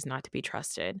Heather is not to be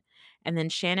trusted. And then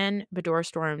Shannon Bedore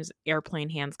Storm's airplane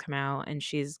hands come out, and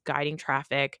she's guiding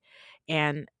traffic,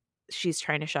 and she's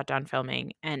trying to shut down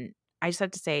filming. And I just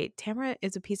have to say, Tamara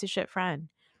is a piece of shit friend.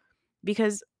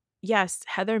 Because, yes,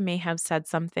 Heather may have said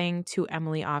something to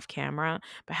Emily off camera,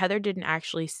 but Heather didn't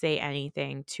actually say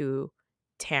anything to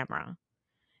Tamara.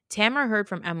 Tamara heard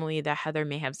from Emily that Heather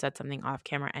may have said something off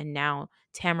camera, and now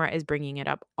Tamara is bringing it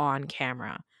up on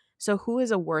camera. So who is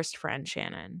a worse friend,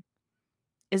 Shannon?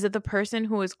 Is it the person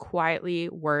who is quietly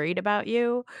worried about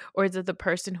you, or is it the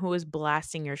person who is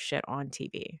blasting your shit on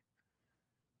TV?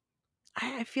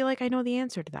 I feel like I know the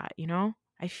answer to that, you know?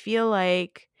 I feel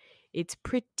like it's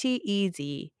pretty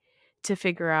easy to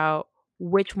figure out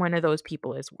which one of those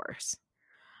people is worse.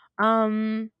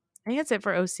 I think that's it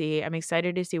for OC. I'm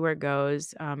excited to see where it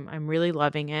goes. I'm really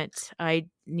loving it. I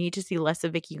need to see less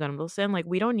of Vicky Gunvalson. Like,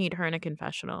 we don't need her in a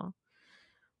confessional.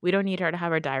 We don't need her to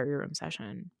have our diary room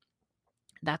session.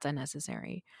 That's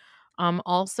unnecessary.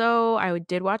 Also, I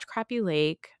did watch Crappy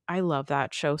Lake. I love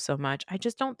that show so much. I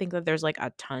just don't think that there's like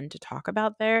a ton to talk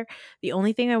about there. The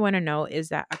only thing I want to know is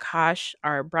that Akash,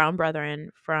 our brown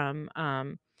brethren from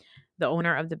the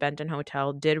owner of the Benton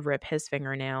Hotel, did rip his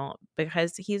fingernail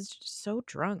because he's so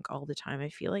drunk all the time. I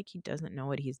feel like he doesn't know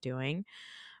what he's doing.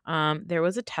 There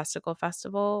was a testicle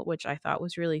festival, which I thought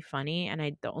was really funny.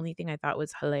 And the only thing I thought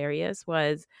was hilarious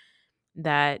was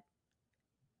that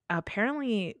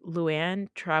apparently Luann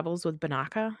travels with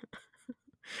Banaka.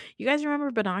 You guys remember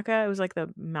Banaka? It was like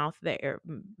the mouth,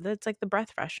 that's like the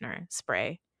breath freshener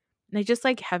spray. And I just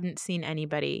like haven't seen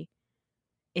anybody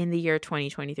in the year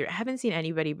 2023. I haven't seen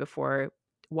anybody before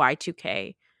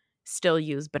Y2K still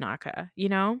use Banaka, you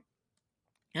know?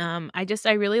 I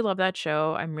really love that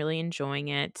show. I'm really enjoying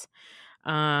it.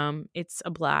 It's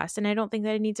a blast, and I don't think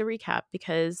that it needs a recap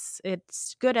because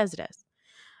it's good as it is.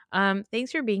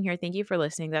 Thanks for being here. Thank you for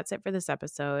listening. That's it for this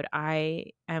episode. I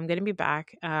am going to be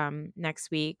back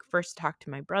next week. First, to talk to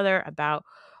my brother about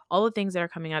all the things that are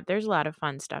coming up. There's a lot of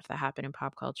fun stuff that happened in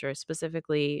pop culture,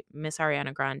 specifically Miss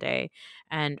Ariana Grande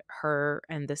and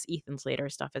this Ethan Slater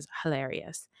stuff is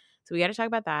hilarious. So we got to talk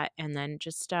about that. And then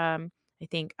just, I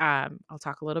think I'll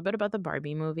talk a little bit about the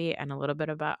Barbie movie and a little bit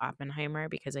about Oppenheimer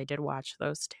because I did watch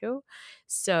those too.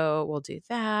 So we'll do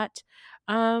that.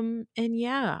 And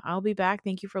yeah, I'll be back.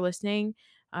 Thank you for listening.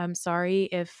 I'm sorry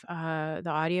if the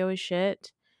audio is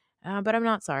shit, but I'm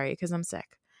not sorry because I'm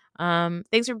sick.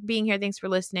 Thanks for being here. Thanks for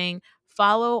listening.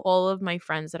 Follow all of my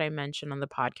friends that I mention on the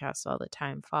podcast all the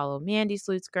time. Follow Mandy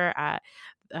Slutsker at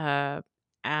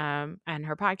and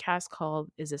her podcast called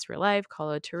Is This Real Life?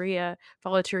 Follow Turia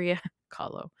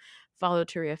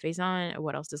Faison.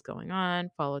 What else is going on?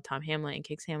 Follow Tom Hamlet and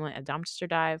Kix Hamlet at Dumpster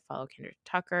Dive. Follow Kendra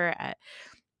Tucker at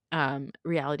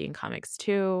Reality and Comics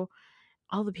 2.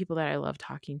 All the people that I love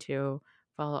talking to.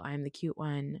 Follow I'm the Cute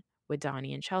One with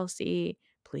Donnie and Chelsea.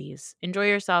 Please enjoy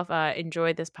yourself.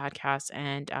 Enjoy this podcast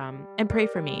and pray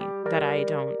for me that I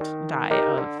don't die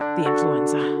of the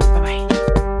influenza. Bye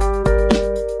bye.